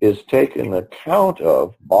 is taken account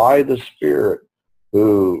of by the Spirit,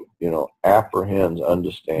 who, apprehends,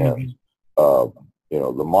 understands,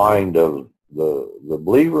 the mind of the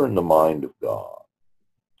believer and the mind of God.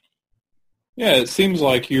 Yeah, it seems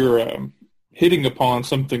like you're hitting upon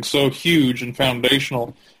something so huge and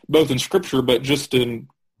foundational, both in Scripture, but just in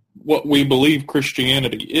what we believe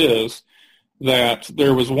Christianity is, that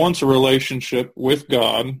there was once a relationship with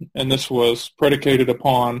God, and this was predicated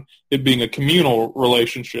upon it being a communal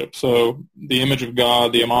relationship. So the image of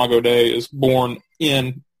God, the Imago Dei, is born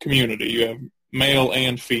in community. You have male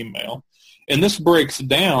and female. And this breaks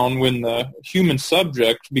down when the human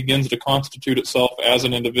subject begins to constitute itself as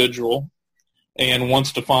an individual and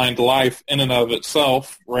wants to find life in and of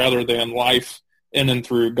itself rather than life in and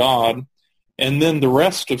through God. And then the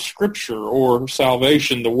rest of Scripture or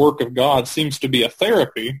salvation, the work of God, seems to be a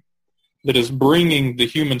therapy that is bringing the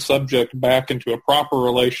human subject back into a proper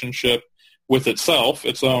relationship with itself,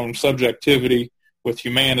 its own subjectivity, with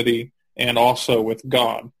humanity, and also with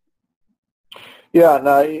God. Yeah,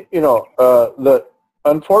 now,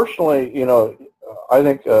 unfortunately, I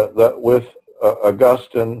think that with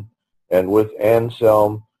Augustine and with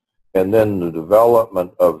Anselm, and then the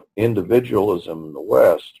development of individualism in the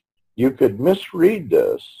West, you could misread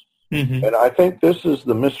this. Mm-hmm. And I think this is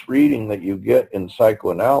the misreading that you get in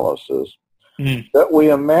psychoanalysis, that we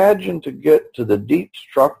imagine to get to the deep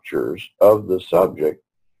structures of the subject,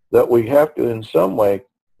 that we have to, in some way,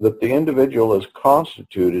 that the individual is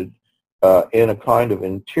constituted in a kind of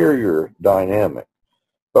interior dynamic.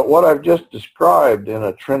 But what I've just described in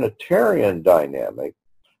a Trinitarian dynamic,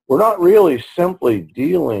 we're not really simply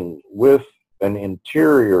dealing with an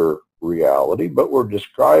interior reality, but we're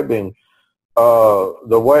describing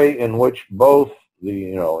the way in which both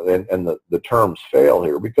the terms fail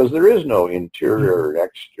here, because there is no interior and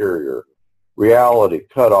exterior reality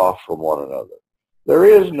cut off from one another. There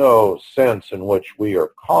is no sense in which we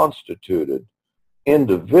are constituted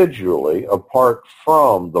individually apart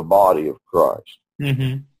from the body of Christ.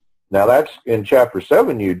 Mm-hmm. Now that's in chapter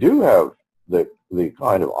 7, you do have the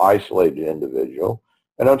kind of isolated individual.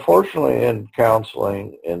 And unfortunately in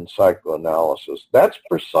counseling, in psychoanalysis, that's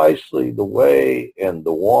precisely the way and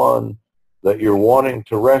the one that you're wanting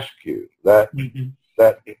to rescue, that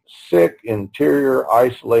sick, interior,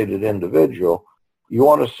 isolated individual. You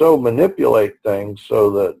want to so manipulate things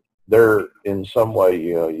so that they're in some way,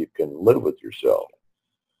 you can live with yourself.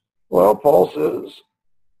 Well, Paul says,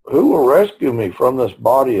 who will rescue me from this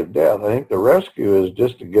body of death? I think the rescue is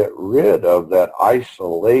just to get rid of that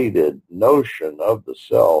isolated notion of the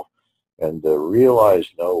self and to realize,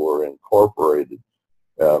 no, we're incorporated,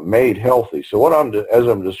 made healthy. So as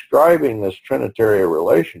I'm describing this Trinitarian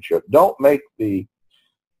relationship, don't make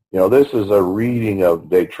this is a reading of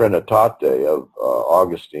De Trinitate, of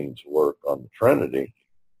Augustine's work on the Trinity,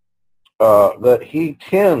 that he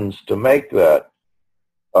tends to make that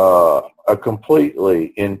a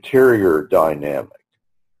completely interior dynamic.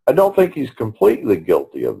 I don't think he's completely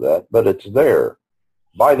guilty of that, but it's there.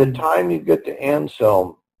 By the time you get to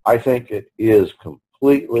Anselm, I think it is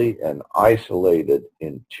completely and isolated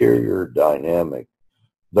interior dynamic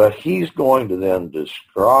that he's going to then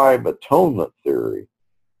describe atonement theory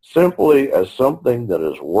simply as something that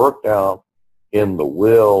is worked out in the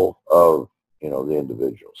will of, the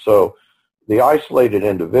individual. So the isolated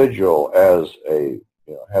individual as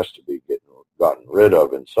has to be gotten rid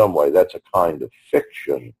of in some way. That's a kind of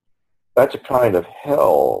fiction. That's a kind of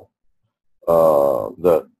hell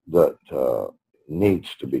that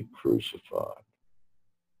needs to be crucified.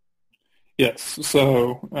 Yes.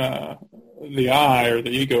 So the I, or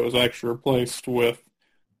the ego, is actually replaced with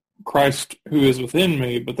Christ who is within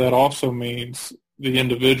me, but that also means the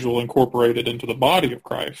individual incorporated into the body of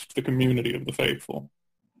Christ, the community of the faithful.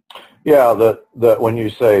 Yeah, that when you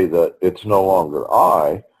say that it's no longer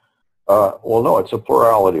I, well, no, it's a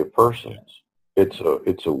plurality of persons. It's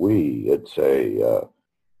a we. It's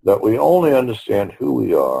that we only understand who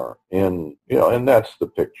we are, and that's the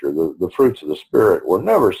picture. The fruits of the Spirit were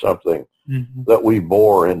never something that we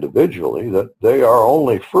bore individually. That they are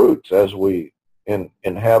only fruits as we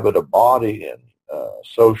inhabit a body and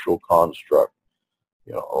social construct.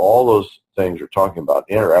 All those things are talking about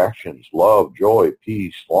interactions, love, joy,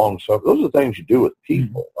 peace, long-suffering. Those are things you do with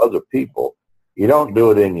people, other people. You don't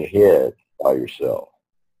do it in your head by yourself.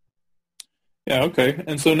 Yeah, okay.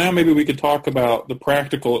 And so now maybe we could talk about the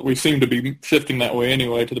practical, we seem to be shifting that way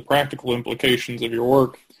anyway, to the practical implications of your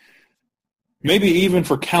work, maybe even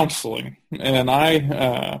for counseling. And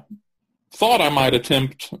I thought I might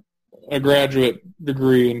attempt a graduate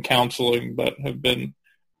degree in counseling, but have been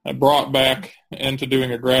brought back into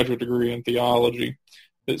doing a graduate degree in theology.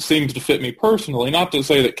 It seems to fit me personally, not to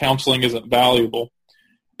say that counseling isn't valuable.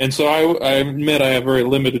 And so I admit I have very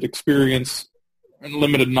limited experience and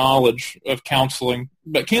limited knowledge of counseling,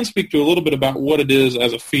 but can speak to a little bit about what it is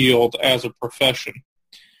as a field, as a profession.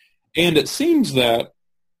 And it seems that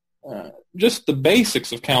just the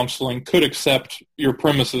basics of counseling could accept your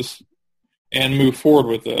premises and move forward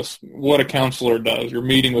with this. What a counselor does. You're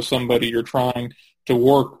meeting with somebody, you're trying to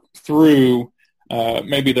work through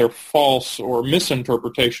maybe their false or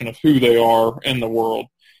misinterpretation of who they are in the world,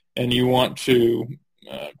 and you want to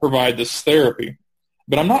provide this therapy.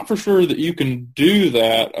 But I'm not for sure that you can do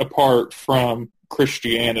that apart from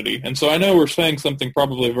Christianity. And so I know we're saying something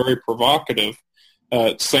probably very provocative.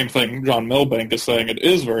 Same thing John Milbank is saying. It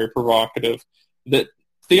is very provocative that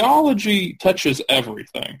theology touches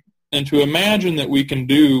everything. And to imagine that we can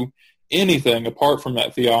do anything apart from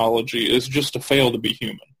that theology is just to fail to be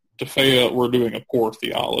human. To fail, we're doing a poor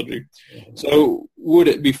theology. So would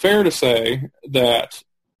it be fair to say that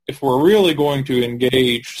if we're really going to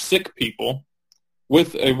engage sick people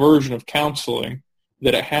with a version of counseling,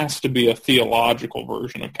 that it has to be a theological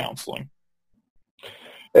version of counseling?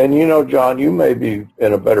 And John, you may be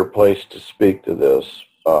in a better place to speak to this.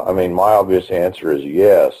 My obvious answer is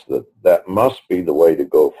yes, that must be the way to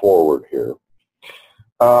go forward here.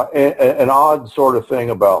 An odd sort of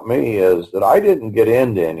thing about me is that I didn't get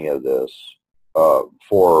into any of this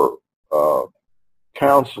for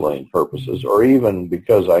counseling purposes, or even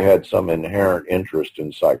because I had some inherent interest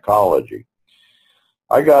in psychology.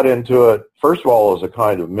 I got into it, first of all, as a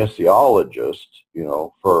kind of missiologist,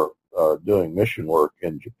 for doing mission work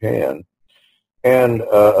in Japan, and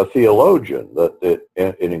a theologian. That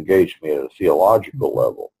it engaged me at a theological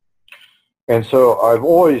level. And so I've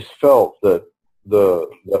always felt that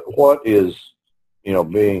what is,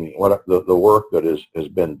 being what the work that has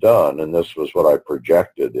been done, and this was what I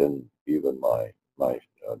projected in even my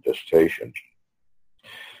dissertation,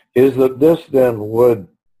 is that this then would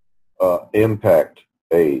impact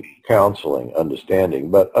a counseling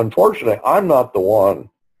understanding. But unfortunately, I'm not the one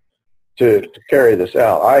to carry this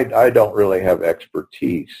out. I don't really have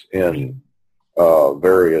expertise in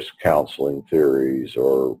various counseling theories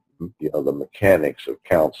or the mechanics of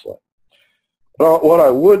counseling. But what I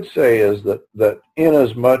would say is that in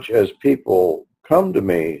as much as people come to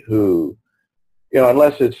me who,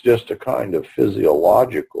 unless it's just a kind of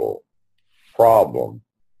physiological problem,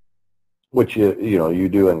 which you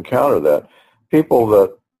do encounter that, people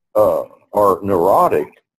that are neurotic,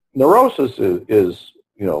 neurosis is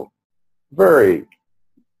very,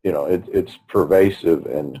 it's pervasive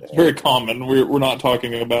and it's very common. We're not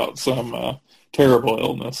talking about some terrible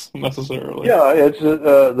illness necessarily. Yeah, it's it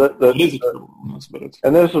is a terrible illness, but it's.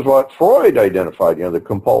 And this is what Freud identified. The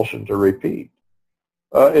compulsion to repeat.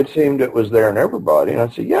 It seemed it was there in everybody, and I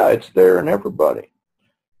said, yeah, it's there in everybody.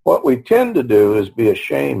 What we tend to do is be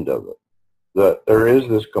ashamed of it. That there is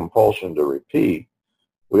this compulsion to repeat.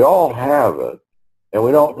 We all have it, and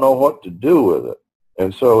we don't know what to do with it.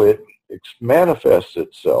 And so it manifests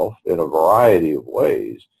itself in a variety of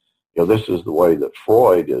ways. This is the way that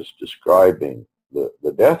Freud is describing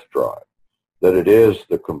the death drive, that it is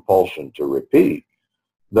the compulsion to repeat,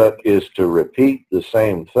 that is to repeat the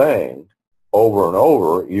same thing over and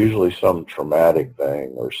over, usually some traumatic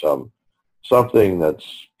thing or something that's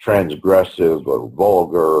transgressive or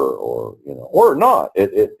vulgar or not.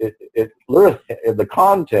 It literally, the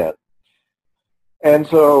content. And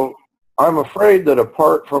so I'm afraid that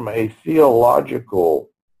apart from a theological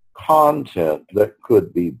content that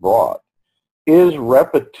could be brought, is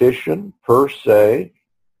repetition per se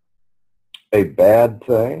a bad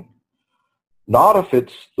thing? Not if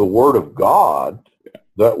it's the Word of God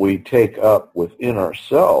that we take up within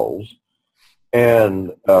ourselves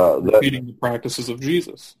and repeating the practices of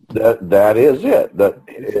Jesus. That is it.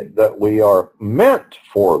 That we are meant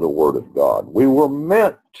for the Word of God. We were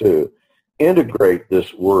meant to integrate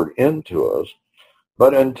this Word into us,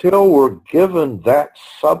 but until we're given that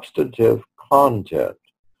substantive content,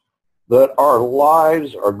 that our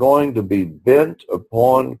lives are going to be bent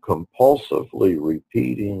upon compulsively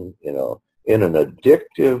repeating, in an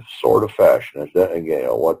addictive sort of fashion. Again,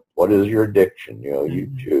 what is your addiction? You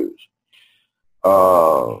choose.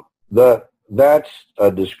 That's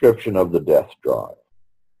a description of the death drive.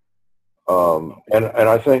 And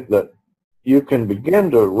I think that you can begin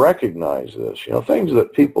to recognize this, things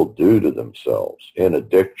that people do to themselves in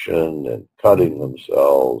addiction and cutting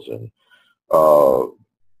themselves and,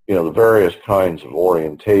 the various kinds of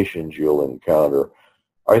orientations you'll encounter.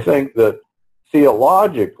 I think that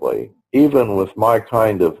theologically, even with my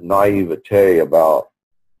kind of naivete about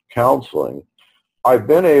counseling, I've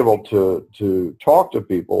been able to talk to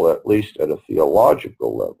people at least at a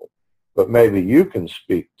theological level. But maybe you can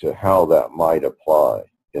speak to how that might apply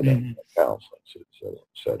in a counseling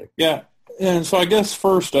setting. Yeah. And so I guess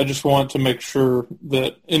first I just want to make sure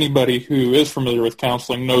that anybody who is familiar with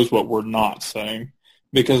counseling knows what we're not saying.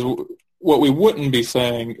 Because what we wouldn't be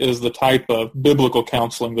saying is the type of biblical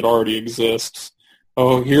counseling that already exists.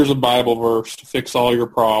 Oh, here's a Bible verse to fix all your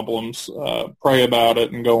problems. Pray about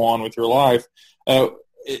it and go on with your life. It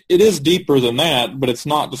is deeper than that, but it's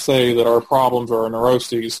not to say that our problems or our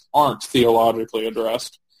neuroses aren't theologically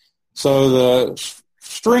addressed. So the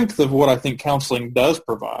strength of what I think counseling does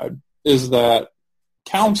provide is that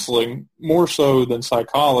counseling, more so than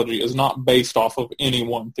psychology, is not based off of any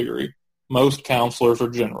one theory. Most counselors are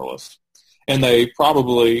generalists, and they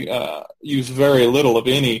probably use very little of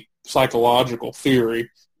any psychological theory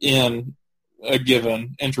in a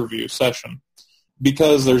given interview session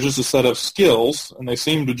because there's just a set of skills, and they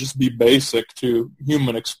seem to just be basic to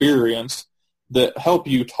human experience that help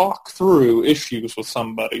you talk through issues with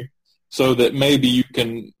somebody so that maybe you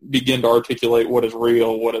can begin to articulate what is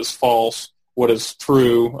real, what is false, what is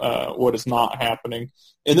true, what is not happening.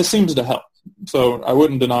 And this seems to help. So I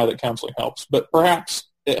wouldn't deny that counseling helps, but perhaps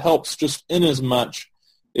it helps just in as much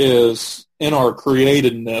as in our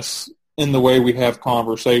createdness, in the way we have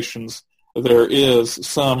conversations, there is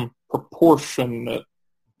some proportionate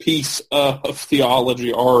piece of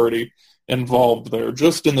theology already involved there,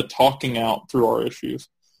 just in the talking out through our issues.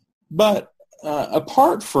 But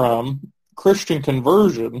apart from Christian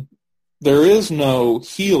conversion, there is no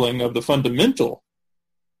healing of the fundamental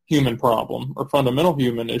human problem or fundamental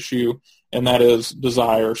human issue, and that is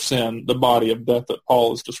desire, sin, the body of death that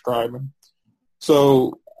Paul is describing.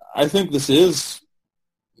 So I think this is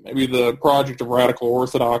maybe the project of radical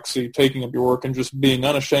orthodoxy, taking up your work and just being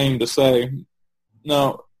unashamed to say,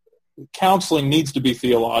 no, counseling needs to be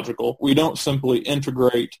theological. We don't simply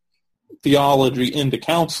integrate theology into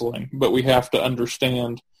counseling, but we have to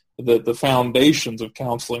understand that the foundations of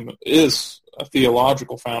counseling is a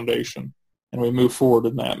theological foundation, and we move forward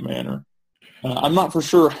in that manner. I'm not for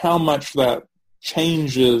sure how much that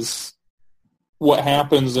changes what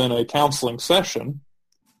happens in a counseling session,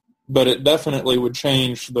 but it definitely would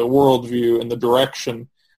change the worldview and the direction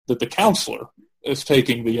that the counselor is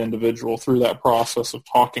taking the individual through that process of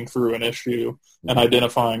talking through an issue and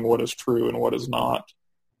identifying what is true and what is not,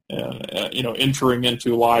 and entering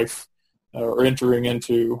into life or entering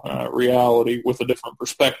into reality with a different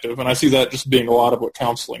perspective. And I see that just being a lot of what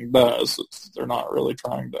counseling does. They're not really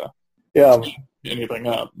trying to change anything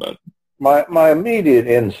up. But my immediate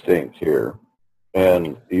instinct here,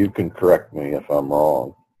 and you can correct me if I'm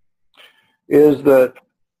wrong, is that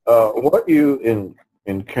what you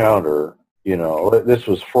encounter, this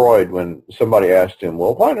was Freud when somebody asked him,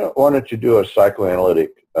 well, why don't you do a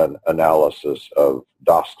psychoanalytic analysis of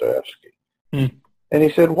Dostoevsky? And he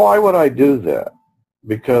said, why would I do that?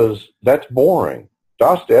 Because that's boring.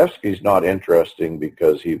 Dostoevsky's not interesting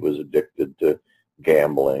because he was addicted to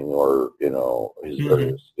gambling or,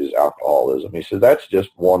 his alcoholism. He said, that's just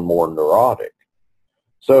one more neurotic.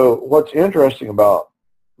 So what's interesting about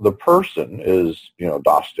the person is,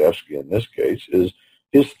 Dostoevsky in this case, is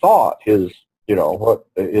his thought, his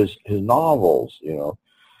novels,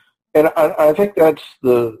 And I think that's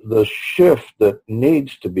the shift that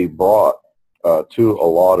needs to be brought to a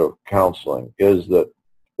lot of counseling, is that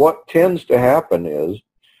what tends to happen is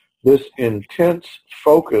this intense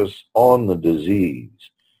focus on the disease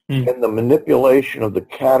and the manipulation of the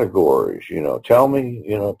categories. Tell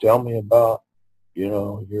me about,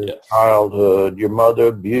 your childhood, your mother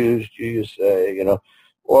abused you, you say,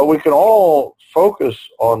 Well, we can all focus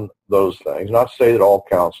on those things. Not to say that all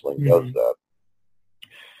counseling does that.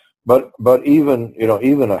 But even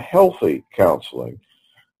a healthy counseling,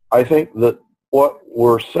 I think that what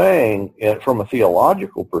we're saying from a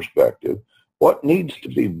theological perspective, what needs to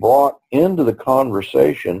be brought into the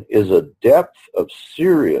conversation is a depth of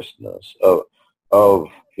seriousness, of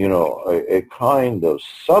a kind of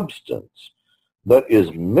substance that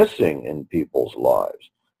is missing in people's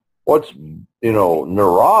lives. What's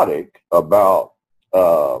neurotic about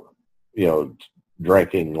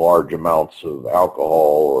drinking large amounts of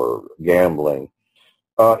alcohol or gambling,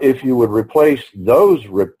 if you would replace those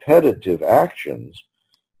repetitive actions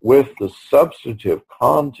with the substantive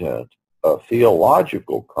content,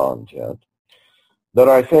 theological content, that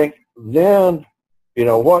I think then,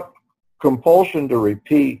 what compulsion to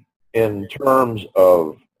repeat in terms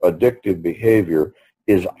of addictive behavior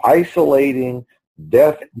is isolating,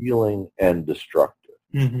 death-dealing, and destructive.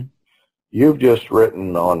 Mm-hmm. You've just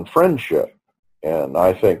written on friendship. And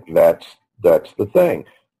I think that's the thing.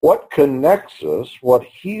 What connects us, what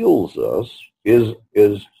heals us, is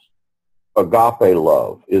agape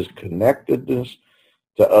love, is connectedness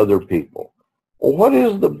to other people. Well, what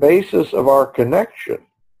is the basis of our connection?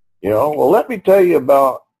 Let me tell you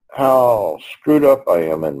about how screwed up I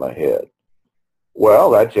am in my head.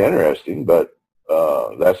 Well, that's interesting, but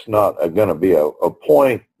that's not going to be a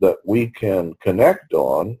point that we can connect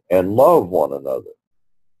on and love one another.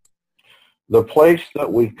 The place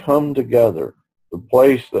that we come together, the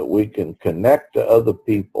place that we can connect to other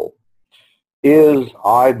people is,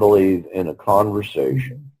 I believe, in a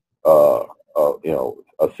conversation, a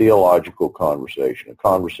theological conversation, a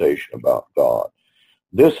conversation about God.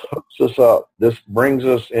 This hooks us up. This brings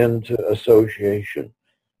us into association.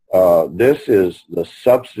 This is the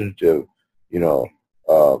substantive,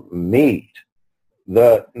 meat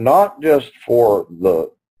that not just for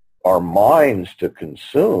our minds to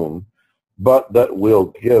consume, but that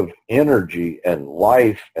will give energy and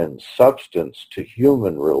life and substance to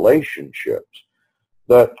human relationships.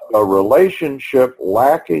 That a relationship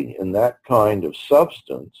lacking in that kind of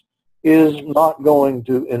substance is not going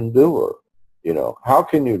to endure. How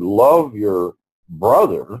can you love your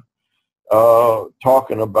brother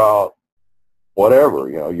talking about whatever,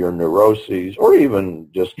 your neuroses, or even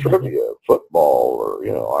just trivia, football, or,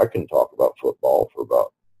 I can talk about football for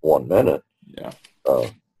about 1 minute. Yeah.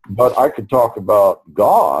 But I could talk about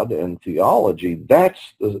God and theology.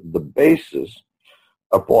 That's the basis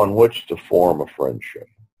upon which to form a friendship.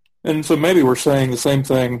 And so maybe we're saying the same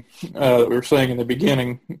thing that we were saying in the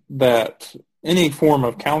beginning, that any form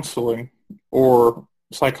of counseling or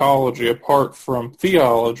psychology apart from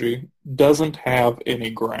theology doesn't have any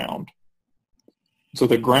ground. So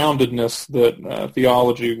the groundedness that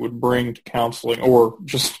theology would bring to counseling, or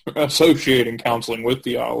just associating counseling with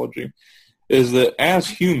theology, is that as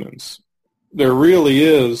humans, there really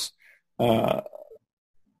is, there's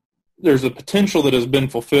a potential that has been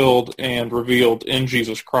fulfilled and revealed in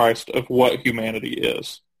Jesus Christ of what humanity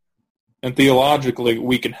is. And theologically,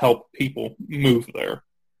 we can help people move there.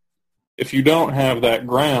 If you don't have that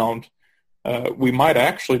ground, we might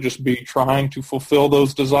actually just be trying to fulfill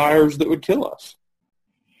those desires that would kill us.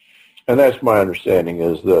 And that's my understanding,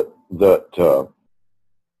 is that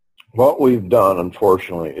what we've done,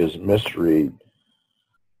 unfortunately, is misread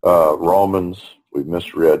Romans. We've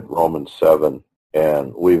misread Romans 7,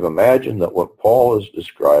 and we've imagined that what Paul is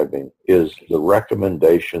describing is the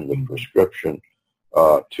recommendation, the prescription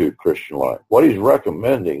to Christian life. What he's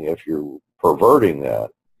recommending, if you're perverting that,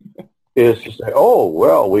 is to say, oh,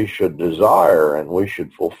 well, we should desire and we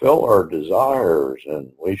should fulfill our desires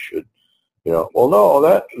and we should, well, no,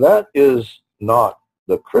 that is not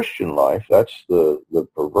the Christian life. That's the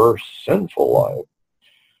perverse, sinful life.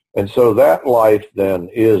 And so that life then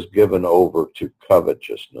is given over to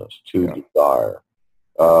covetousness, to desire.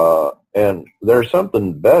 And there's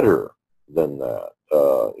something better than that,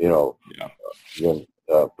 than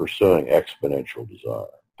pursuing exponential desire.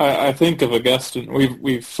 I think of Augustine.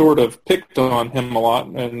 We've sort of picked on him a lot,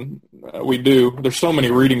 and we do. There's so many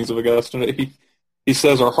readings of Augustine. he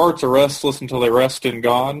says our hearts are restless until they rest in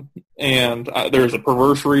God, and there's a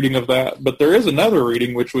perverse reading of that. But there is another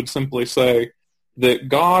reading which would simply say that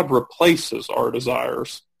God replaces our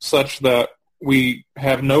desires such that we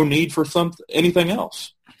have no need for anything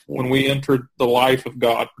else when we enter the life of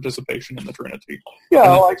God, participation in the Trinity. Yeah,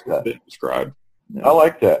 I like that. Described. Yeah. I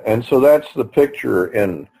like that. And so that's the picture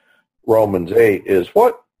in Romans 8 is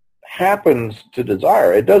what happens to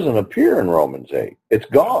desire. It doesn't appear in Romans 8. It's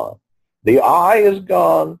gone. The I is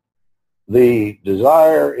gone. The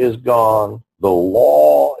desire is gone. The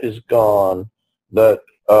law is gone.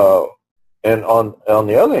 And on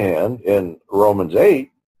the other hand, in Romans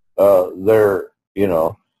 8, all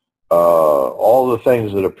the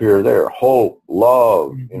things that appear there, hope,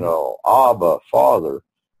 love, Abba, Father,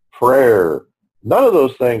 prayer, none of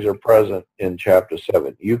those things are present in chapter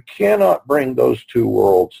 7. You cannot bring those two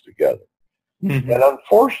worlds together. Mm-hmm. And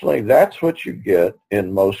unfortunately, that's what you get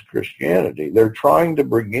in most Christianity. They're trying to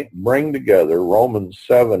bring together Romans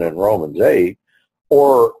 7 and Romans 8,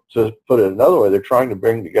 or to put it another way, they're trying to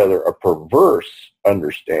bring together a perverse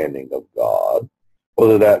understanding of God,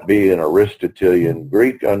 whether that be an Aristotelian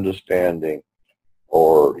Greek understanding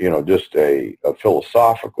or, just a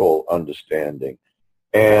philosophical understanding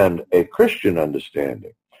and a Christian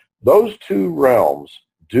understanding. Those two realms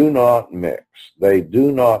do not mix. They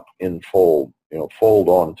do not fold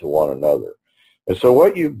onto one another. And so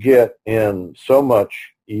what you get in so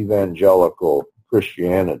much evangelical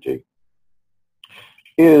Christianity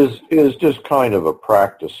is just kind of a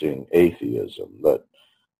practicing atheism, that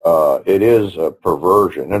it is a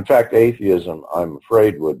perversion. In fact, atheism, I'm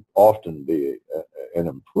afraid, would often be an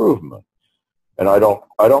improvement. And I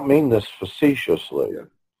don't mean this facetiously,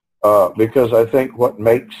 because I think what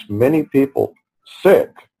makes many people sick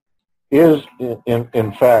is,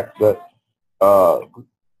 in fact, that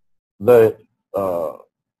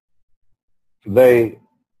they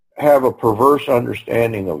have a perverse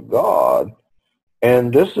understanding of God,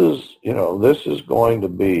 and this is going to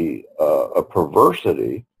be a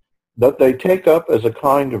perversity that they take up as a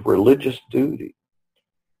kind of religious duty,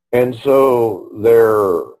 and so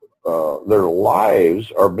their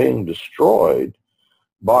lives are being destroyed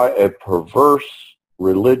by a perverse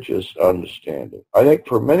religious understanding. I think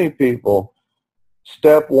for many people,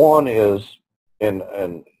 step one is, and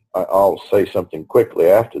I'll say something quickly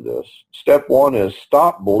after this, step one is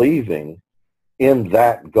stop believing in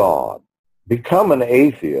that God. Become an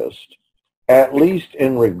atheist, at least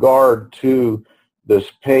in regard to this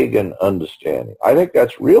pagan understanding. I think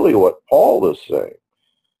that's really what Paul is saying,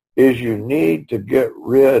 is you need to get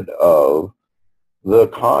rid of the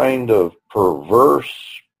kind of perverse,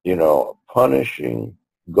 punishing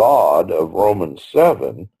God of Romans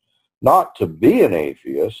 7, not to be an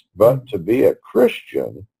atheist, but to be a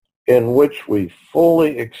Christian in which we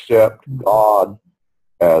fully accept God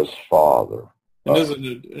as Father. And isn't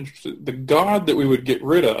it interesting? The God that we would get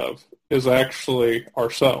rid of is actually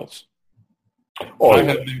ourselves. I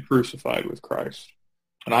have been crucified with Christ,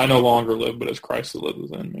 and I no longer live, but it's Christ that lives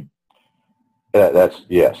within me. That's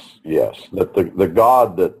yes. That the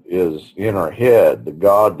God that is in our head, the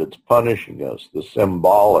God that's punishing us, the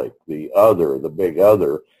symbolic, the other, the big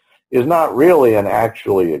other, is not really an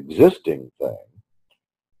actually existing thing.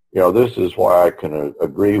 This is why I can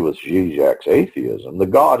agree with Zizek's atheism. The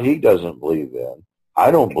God he doesn't believe in, I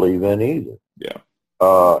don't believe in either. Yeah.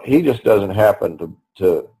 He just doesn't happen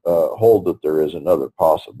to hold that there is another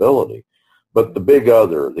possibility. But the big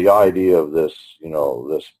other, the idea of this,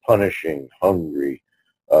 this punishing, hungry,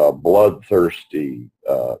 bloodthirsty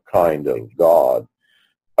kind of God,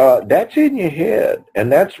 that's in your head,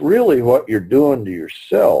 and that's really what you're doing to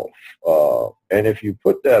yourself. And if you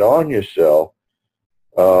put that on yourself,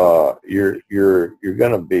 you're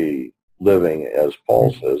going to be living, as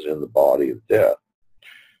Paul says, in the body of death.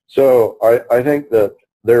 So I think that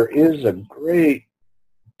there is a great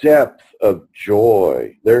depth of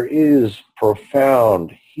joy. There is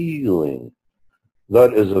profound healing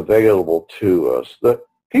that is available to us that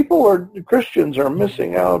Christians are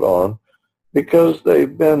missing out on because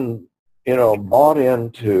they've been, bought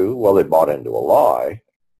into a lie,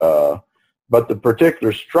 but the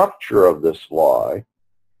particular structure of this lie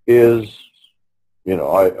is,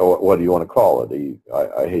 what do you want to call it?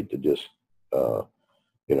 I hate to just, I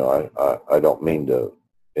don't mean to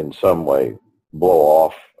in some way blow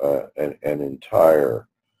off an entire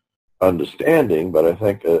understanding, but I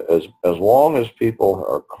think as long as people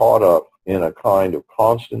are caught up in a kind of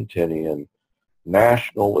Constantinian,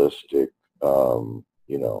 nationalistic,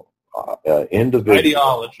 individual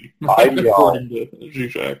ideology. According to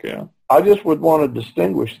Zizek, yeah. I just would want to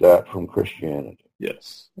distinguish that from Christianity.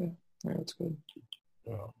 Yes. Yeah, that's good.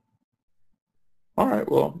 Yeah. All right.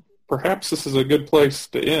 Well, perhaps this is a good place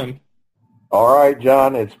to end. All right,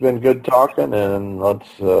 John, it's been good talking, and let's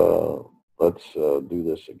do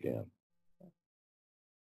this again.